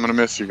 Nah, I'm gonna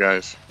miss you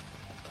guys.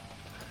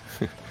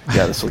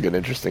 Yeah, this will get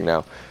interesting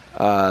now.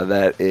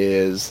 That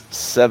is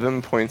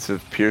 7 points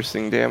of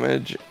piercing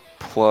damage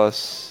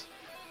plus...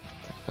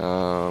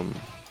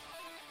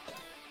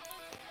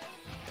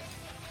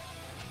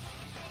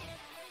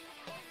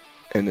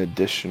 an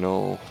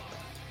additional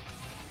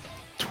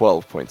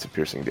 12 points of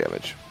piercing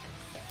damage.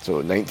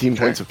 So 19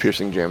 points of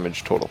piercing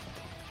damage total.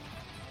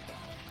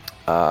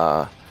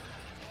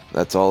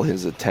 That's all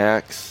his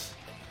attacks.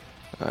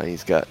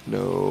 He's got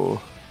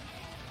no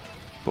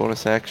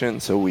bonus action,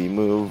 so we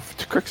move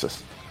to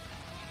Crixus.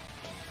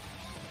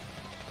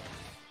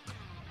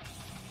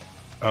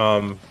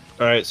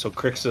 Alright, so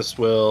Crixus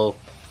will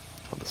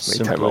Oh, this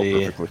may time out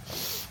Simply- perfectly.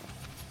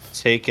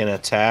 take an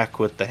attack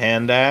with the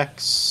hand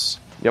axe.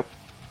 Yep.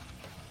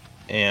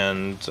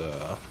 And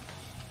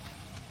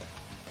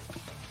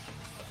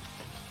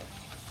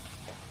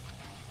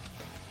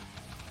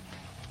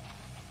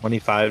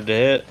 25 to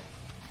hit.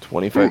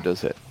 25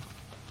 does hit.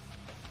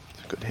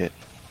 It's a good hit.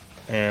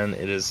 And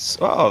it is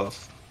the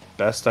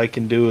best I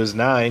can do is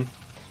 9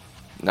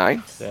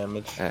 9?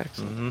 damage.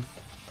 Excellent. hmm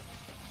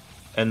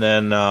And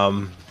then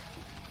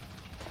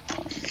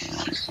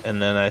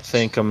I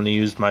think I'm gonna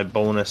use my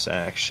bonus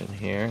action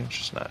here.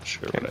 Just not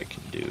sure what I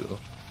can do.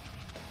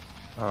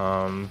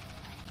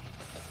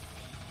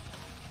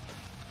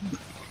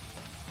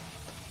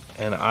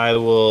 And I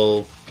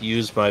will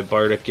use my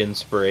bardic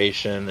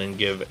inspiration and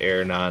give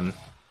Ernan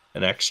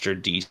an extra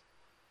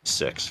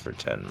D6 for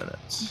 10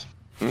 minutes.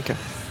 Okay.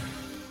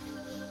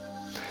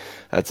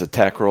 That's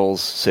attack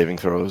rolls, saving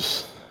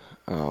throws,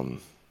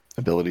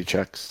 ability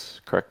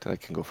checks, correct? I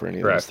can go for any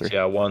of those Correct. three.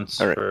 Yeah, once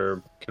All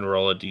right. can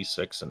roll a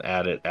D6 and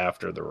add it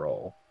after the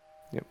roll.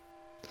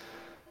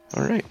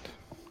 All right.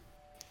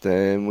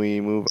 Then we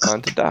move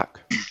on to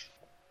Doc.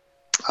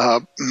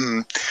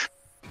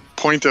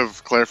 Point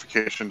of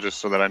clarification, just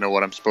so that I know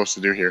what I'm supposed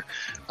to do here.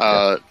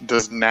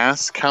 Does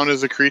Nas count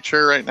as a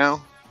creature right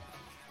now?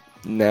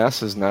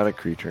 Nass is not a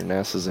creature.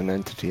 Nass is an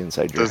entity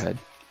inside your Does- head.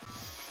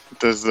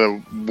 Does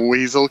the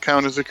weasel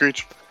count as a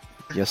creature?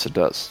 Yes, it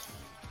does.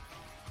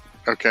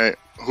 Okay,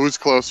 who's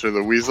closer,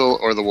 the weasel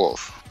or the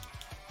wolf?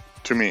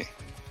 To me.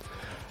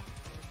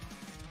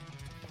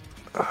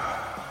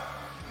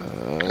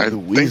 I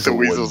think the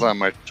weasel's on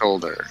my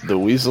shoulder. The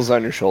weasel's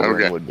on your shoulder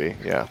Okay. would be,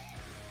 yeah.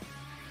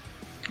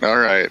 All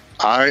right.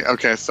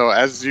 Okay, so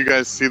as you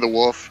guys see the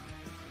wolf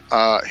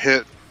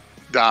hit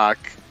Doc,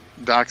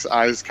 Doc's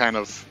eyes kind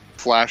of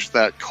flash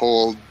that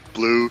cold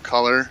blue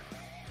color.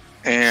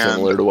 And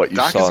Similar to what you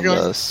Doc saw is in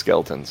going- the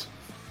skeletons.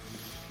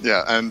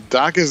 Yeah, and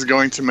Doc is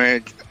going to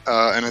make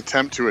an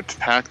attempt to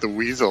attack the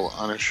weasel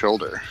on his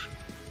shoulder.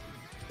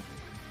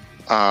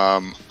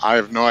 I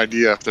have no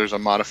idea if there's a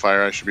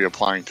modifier I should be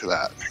applying to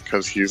that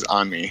because he's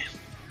on me.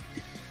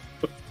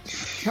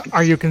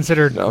 Are you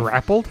considered No.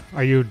 grappled?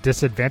 Are you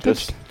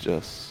disadvantaged?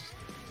 Just.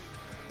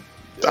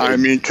 I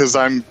mean, because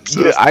I'm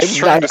Yeah, I'm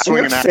trying to not- swing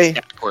I'm an gonna axe say-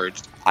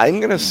 backwards. I'm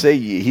gonna say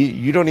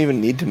you don't even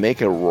need to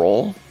make a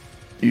roll.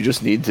 You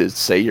just need to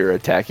say you're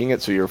attacking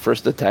it. So your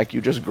first attack,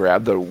 you just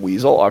grab the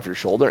weasel off your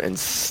shoulder and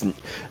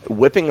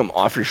whipping him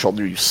off your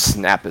shoulder, you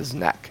snap his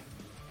neck,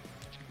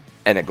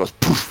 and it goes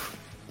poof,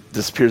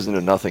 disappears into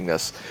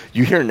nothingness.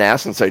 You hear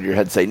Nass inside your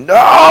head say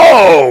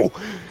 "No!"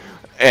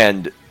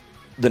 and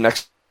the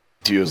next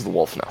to you is the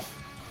wolf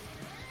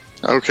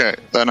now. Okay,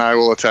 then I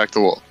will attack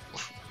the wolf.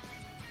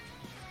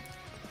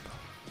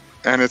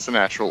 And it's a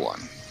natural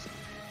one.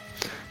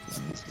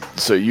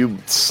 So you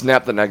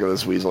snap the neck of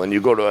this weasel, and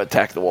you go to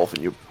attack the wolf,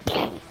 and you.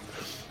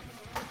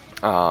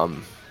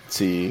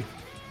 See,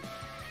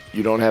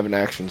 you don't have an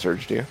action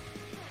surge, do you?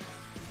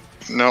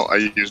 No, I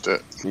used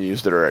it. You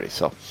used it already,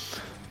 so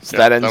Yeah,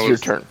 that ends that your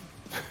was- turn.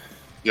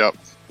 Yep.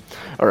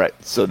 All right,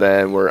 so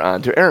then we're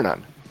on to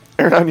Aranon.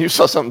 Aranon, you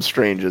saw something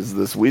strange. As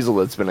this weasel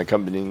that's been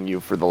accompanying you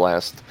for the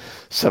last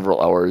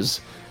several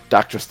hours,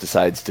 Doc just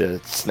decides to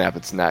snap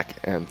its neck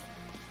and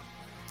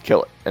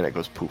kill it, and it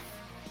goes poof.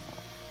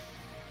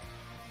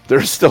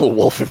 There's still a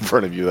wolf in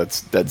front of you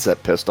that's dead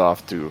set pissed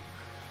off to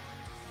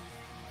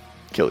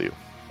kill you.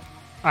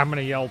 I'm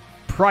gonna yell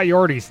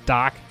priorities,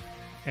 Doc,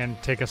 and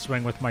take a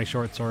swing with my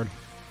short sword.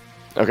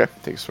 Okay,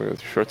 take a swing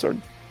with your short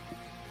sword.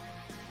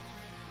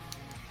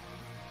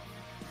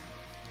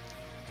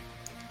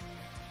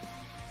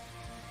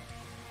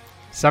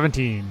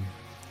 $17.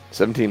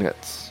 17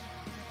 hits.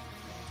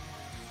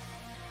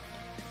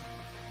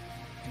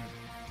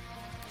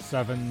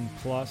 7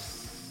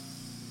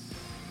 plus.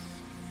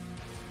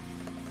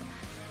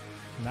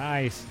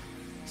 Nice.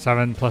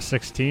 7 plus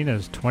 16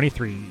 is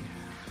 23.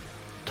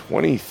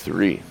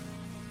 23.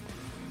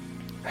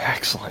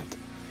 Excellent.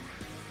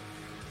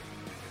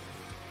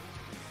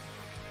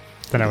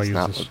 Then I will Does use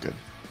not this look good.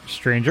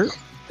 stranger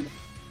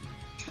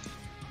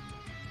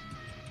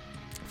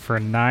for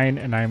 9,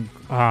 and I'm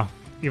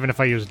even if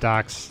I use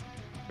Doc's,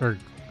 or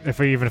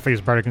even if I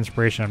use Bardic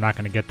Inspiration, I'm not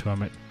going to get to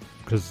him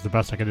because the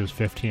best I can do is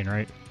 15,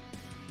 right?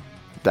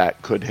 That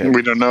could hit.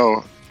 We don't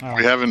know. Oh.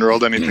 We haven't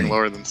rolled anything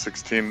lower than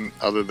 16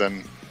 other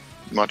than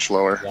much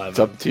lower. 11. It's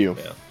up to you.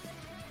 Yeah. All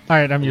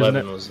right, I'm using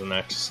 11 it. was the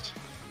next.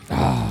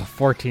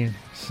 14.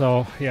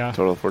 So yeah,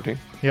 Total of 14.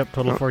 yep,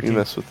 total Oh, 14. You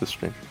mess with this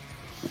strange.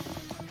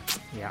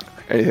 Yeah,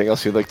 Anything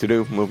else you'd like to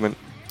do? Movement?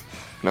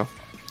 No?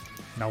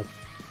 no.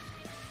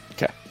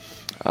 Okay.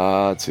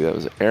 Let's see, that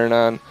was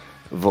Aranon.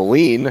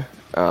 Valine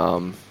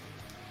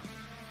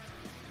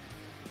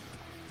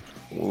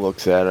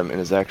looks at him and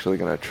is actually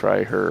going to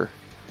try her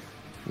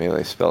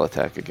melee spell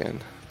attack again.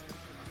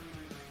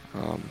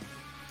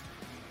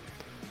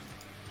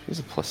 She's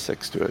a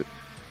 +6 to it.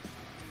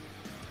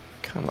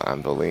 Come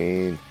on,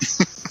 Valine.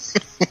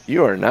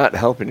 You are not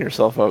helping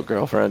yourself out,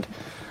 girlfriend.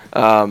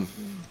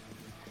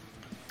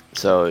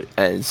 So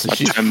A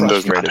she's 10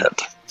 does not frustrated.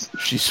 hit.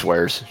 She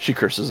swears. She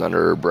curses under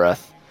her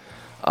breath.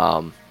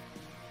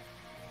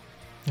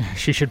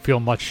 She should feel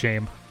much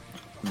shame.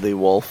 The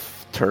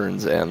wolf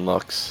turns and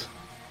looks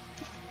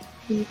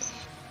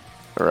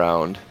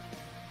around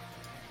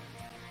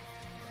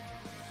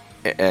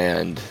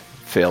and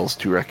fails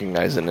to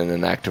recognize it, in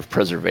an act of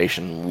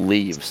preservation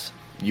leaves.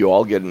 You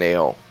all get an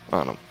AO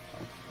on him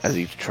as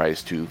he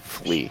tries to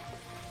flee.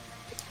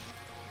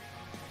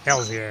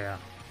 Hell yeah.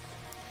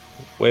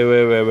 Wait.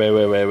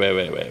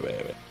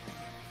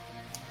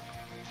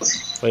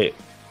 Wait.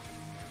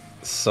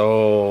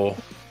 So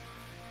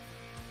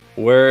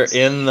we're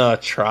in the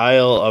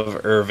trial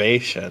of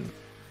Irvation.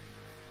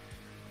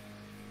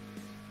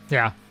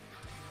 Yeah.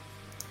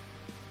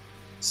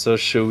 So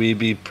should we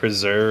be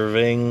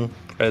preservation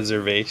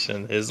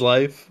his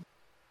life?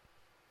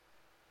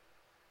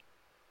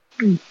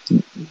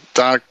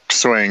 Doc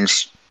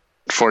swings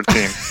 14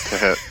 to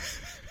hit.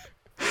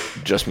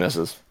 Just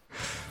misses.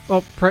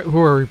 Well, who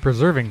are we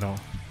preserving though?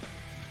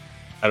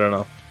 I don't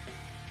know.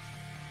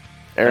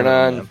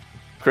 Aranon,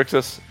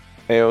 Crixus,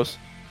 AOs.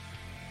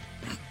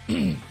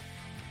 You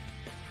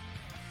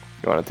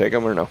want to take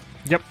him or no?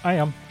 Yep, I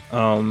am.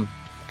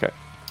 Okay.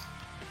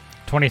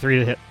 23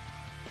 to hit.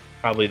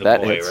 Probably the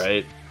That boy, hits.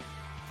 right?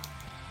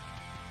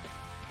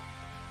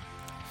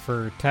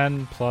 For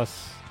 10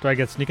 plus. Do I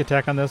get sneak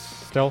attack on this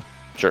still?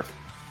 Sure.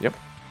 Yep.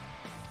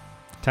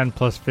 10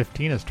 plus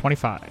 15 is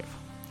 25.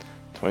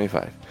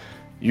 25.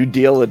 You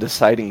deal a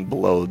deciding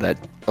blow that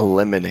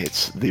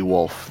eliminates the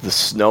wolf. The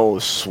snow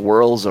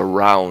swirls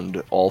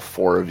around all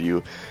four of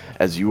you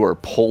as you are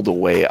pulled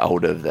away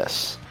out of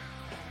this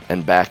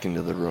and back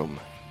into the room.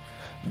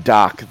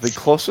 Doc, the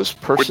closest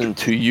person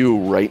to you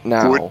right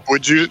now.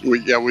 Would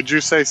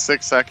you say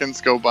 6 seconds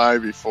go by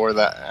before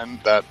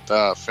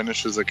that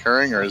finish is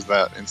occurring, or is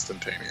that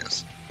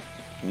instantaneous?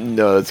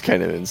 No, it's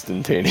kind of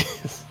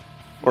instantaneous.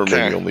 Or maybe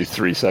Okay. only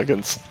 3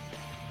 seconds.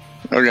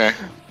 Okay.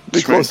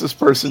 The closest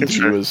person to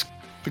Sure. you is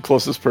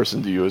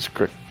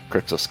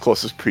Crixus.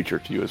 Closest creature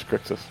to you is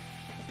Crixus.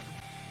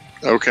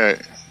 Okay.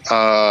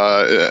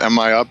 Am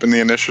I up in the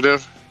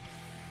initiative?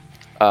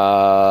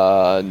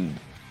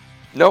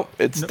 Nope.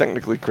 It's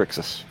technically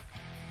Crixus.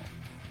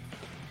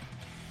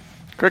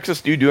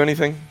 Crixus, do you do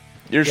anything?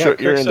 You're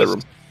in the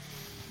room.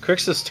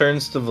 Crixus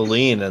turns to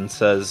Valine and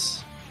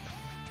says,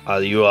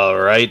 "Are you all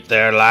right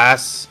there,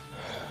 lass?"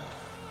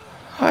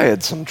 I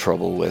had some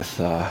trouble with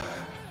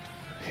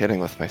hitting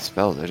with my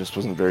spells. I just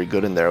wasn't very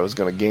good in there. I was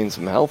going to gain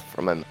some health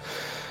from him,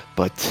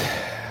 but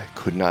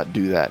could not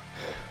do that.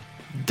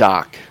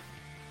 Doc,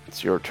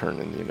 it's your turn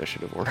in the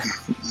initiative order.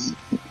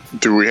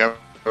 Do we have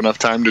enough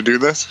time to do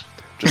this?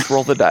 Just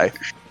roll the die.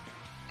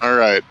 All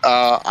right.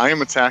 I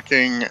am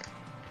attacking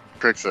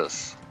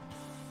Crixus.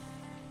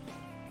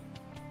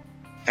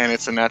 And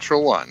it's a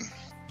natural 1.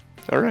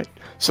 All right.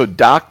 So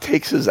Doc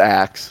takes his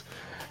axe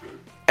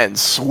and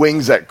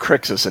swings at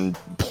Crixus and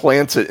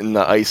plants it in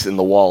the ice in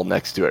the wall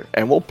next to it.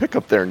 And we'll pick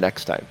up there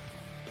next time.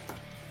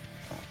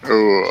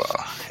 Oh,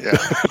 yeah.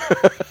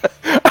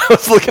 I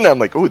was looking at him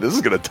like, oh, this is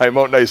going to time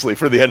out nicely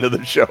for the end of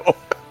the show.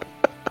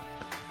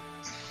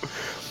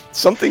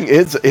 Something,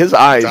 his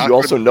eyes, Doc you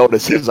also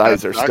notice his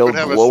eyes are Doc still would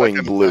have a glowing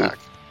second blue. attack.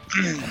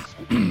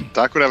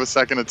 Doc would have a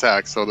second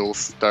attack, so we'll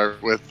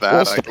start with that.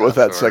 We'll start with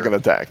that second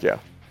attack, yeah.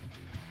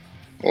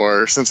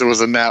 Or since it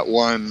was a nat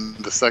 1,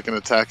 the second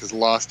attack is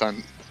lost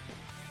on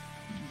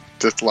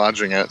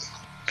dislodging it.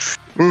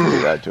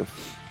 Do that too.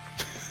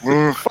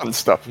 Fun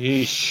stuff.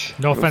 Yeesh.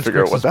 No offense,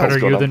 Figure out Crix what is the hell's better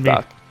going you on than with me.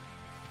 Doc.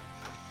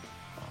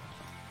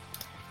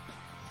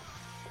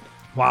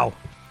 Wow,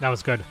 that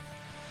was good.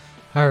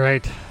 All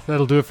right,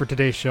 that'll do it for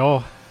today's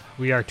show.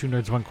 We are Two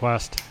Nerds, One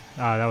Quest.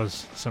 That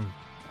was some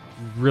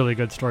really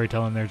good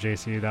storytelling there,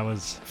 JC. That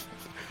was...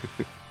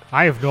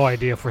 I have no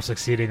idea if we're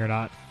succeeding or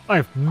not. I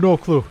have no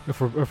clue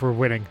if we're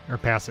winning or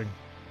passing.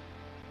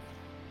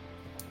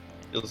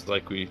 Feels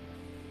like we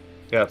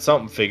got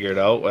something figured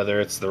out. Whether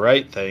it's the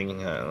right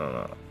thing, I don't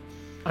know.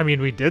 I mean,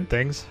 we did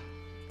things.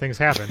 Things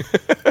happen.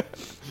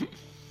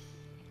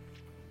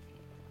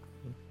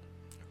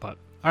 But,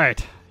 all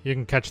right. You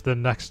can catch the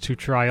next 2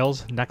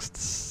 trials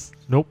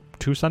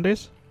two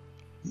Sundays?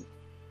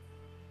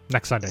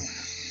 Next Sunday.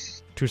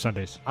 2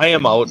 Sundays. I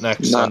am out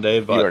next Sunday,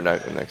 You but are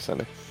not next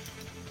Sunday.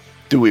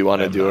 Do we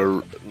want to do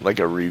a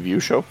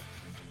review show?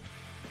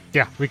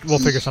 Yeah, we'll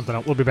figure something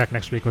out. We'll be back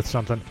next week with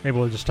something. Maybe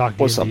we'll just talk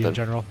Well, D&D something. in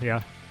general.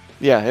 Yeah.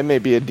 Yeah, it may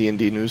be a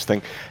D&D news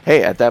thing.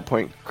 Hey, at that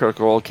point,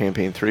 Critical Role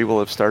Campaign 3 will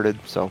have started,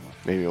 so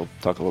maybe we'll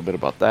talk a little bit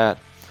about that.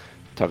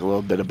 Talk a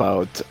little bit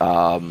about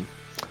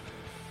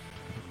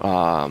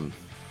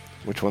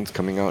which one's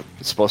coming out?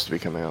 It's supposed to be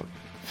coming out.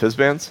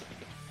 Fizzbands?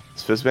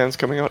 Is Fizzbands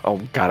coming out? Oh,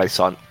 God, I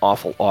saw an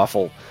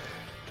awful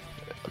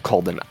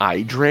called an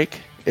Eye Drake.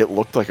 It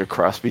looked like a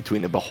cross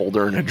between a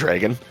beholder and a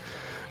dragon.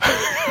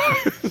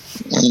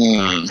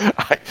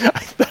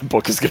 That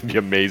book is going to be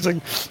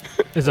amazing.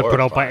 Is it put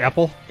out by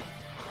Apple?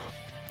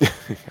 Yeah,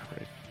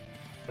 right.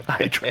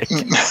 Eye Drake.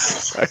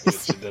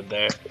 what you did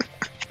there.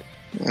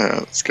 Yeah,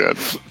 that's good.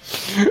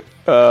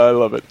 I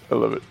love it.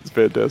 It's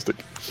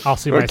fantastic. I'll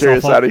see Carry myself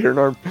us up. out of here,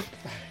 Norm.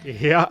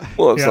 Yeah.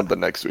 We'll have yeah. something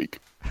next week.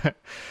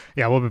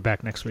 Yeah, we'll be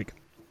back next week.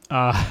 We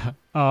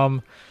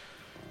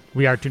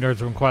are Two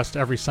Nerds One Quest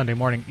every Sunday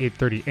morning,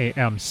 8:30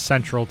 a.m.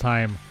 Central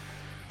Time,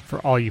 for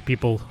all you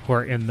people who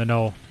are in the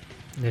know.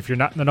 And if you're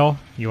not in the know,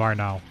 you are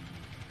now.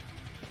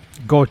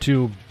 Go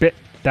to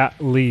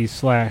bit.ly/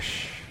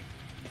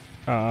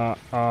 I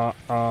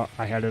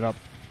had it up.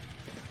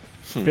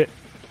 bit.ly/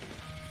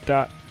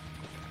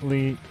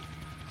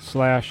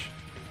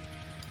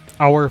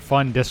 Our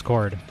Fun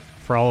Discord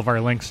for all of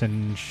our links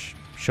and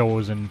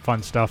shows and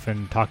fun stuff,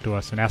 and talk to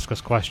us and ask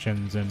us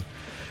questions and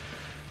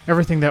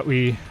everything that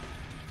we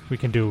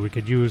can do. We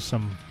could use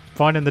some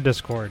fun in the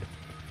Discord.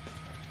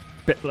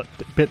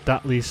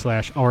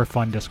 bit.ly/ Our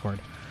Fun Discord.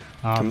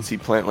 Come see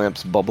Plant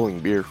Lamp's bubbling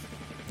beer.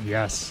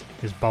 Yes,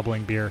 his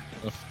bubbling beer.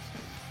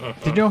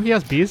 Did you know he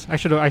has bees? I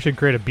should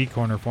create a bee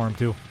corner for him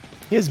too.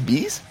 He has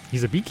bees?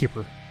 He's a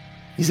beekeeper.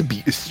 He's a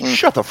bee.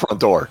 Shut the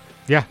front door.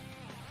 Yeah,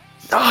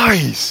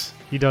 Nice.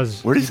 he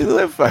does. Where does he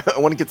live? I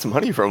want to get some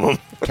honey from him.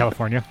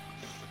 California.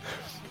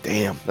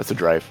 Damn, that's a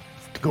drive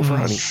to go for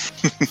honey.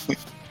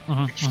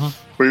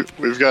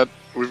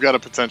 We've got a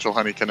potential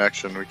honey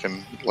connection we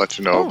can let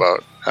you know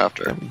about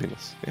after. That would be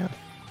nice. Yeah,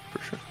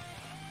 for sure.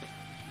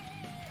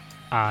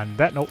 On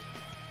that note,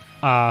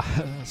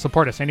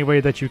 support us any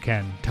way that you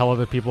can. Tell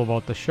other people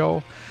about the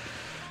show.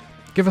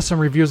 Give us some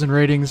reviews and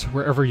ratings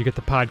wherever you get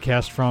the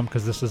podcast from,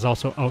 because this is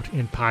also out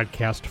in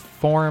podcast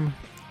form.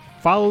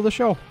 Follow the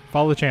show.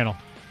 Follow the channel.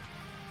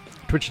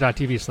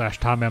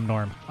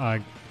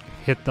 Twitch.tv/TomMNorm.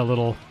 Hit the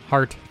little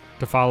heart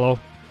to follow.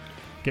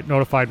 Get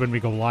notified when we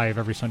go live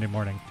every Sunday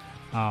morning.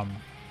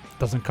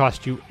 Doesn't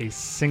cost you a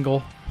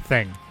single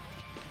thing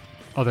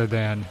other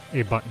than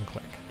a button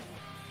click.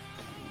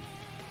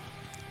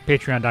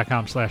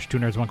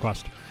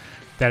 Patreon.com/2nerds1quest.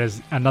 That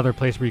is another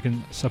place where you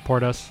can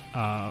support us.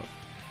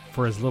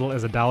 For as little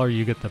as $1,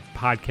 you get the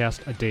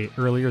podcast a day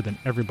earlier than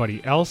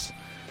everybody else.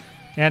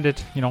 And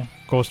it,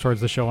 goes towards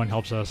the show and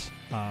helps us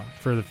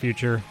for the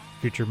future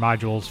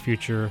modules,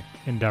 future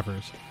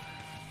endeavors.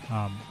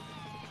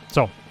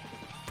 So,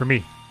 for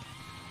me,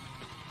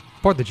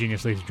 support the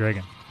genius Lazy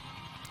Dragon.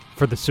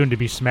 For the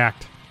soon-to-be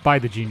smacked by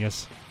the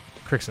genius,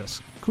 Crixus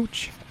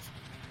Cooch.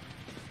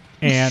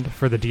 And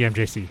for the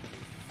DMJC,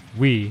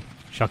 we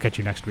shall catch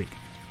you next week.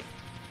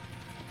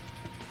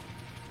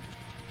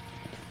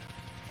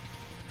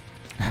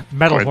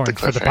 Metal Quite the horns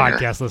for the cliffhanger.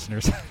 podcast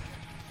listeners.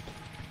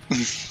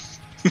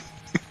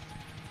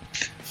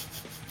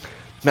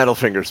 Metal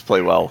fingers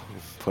play well.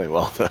 Play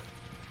well.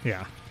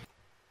 Yeah.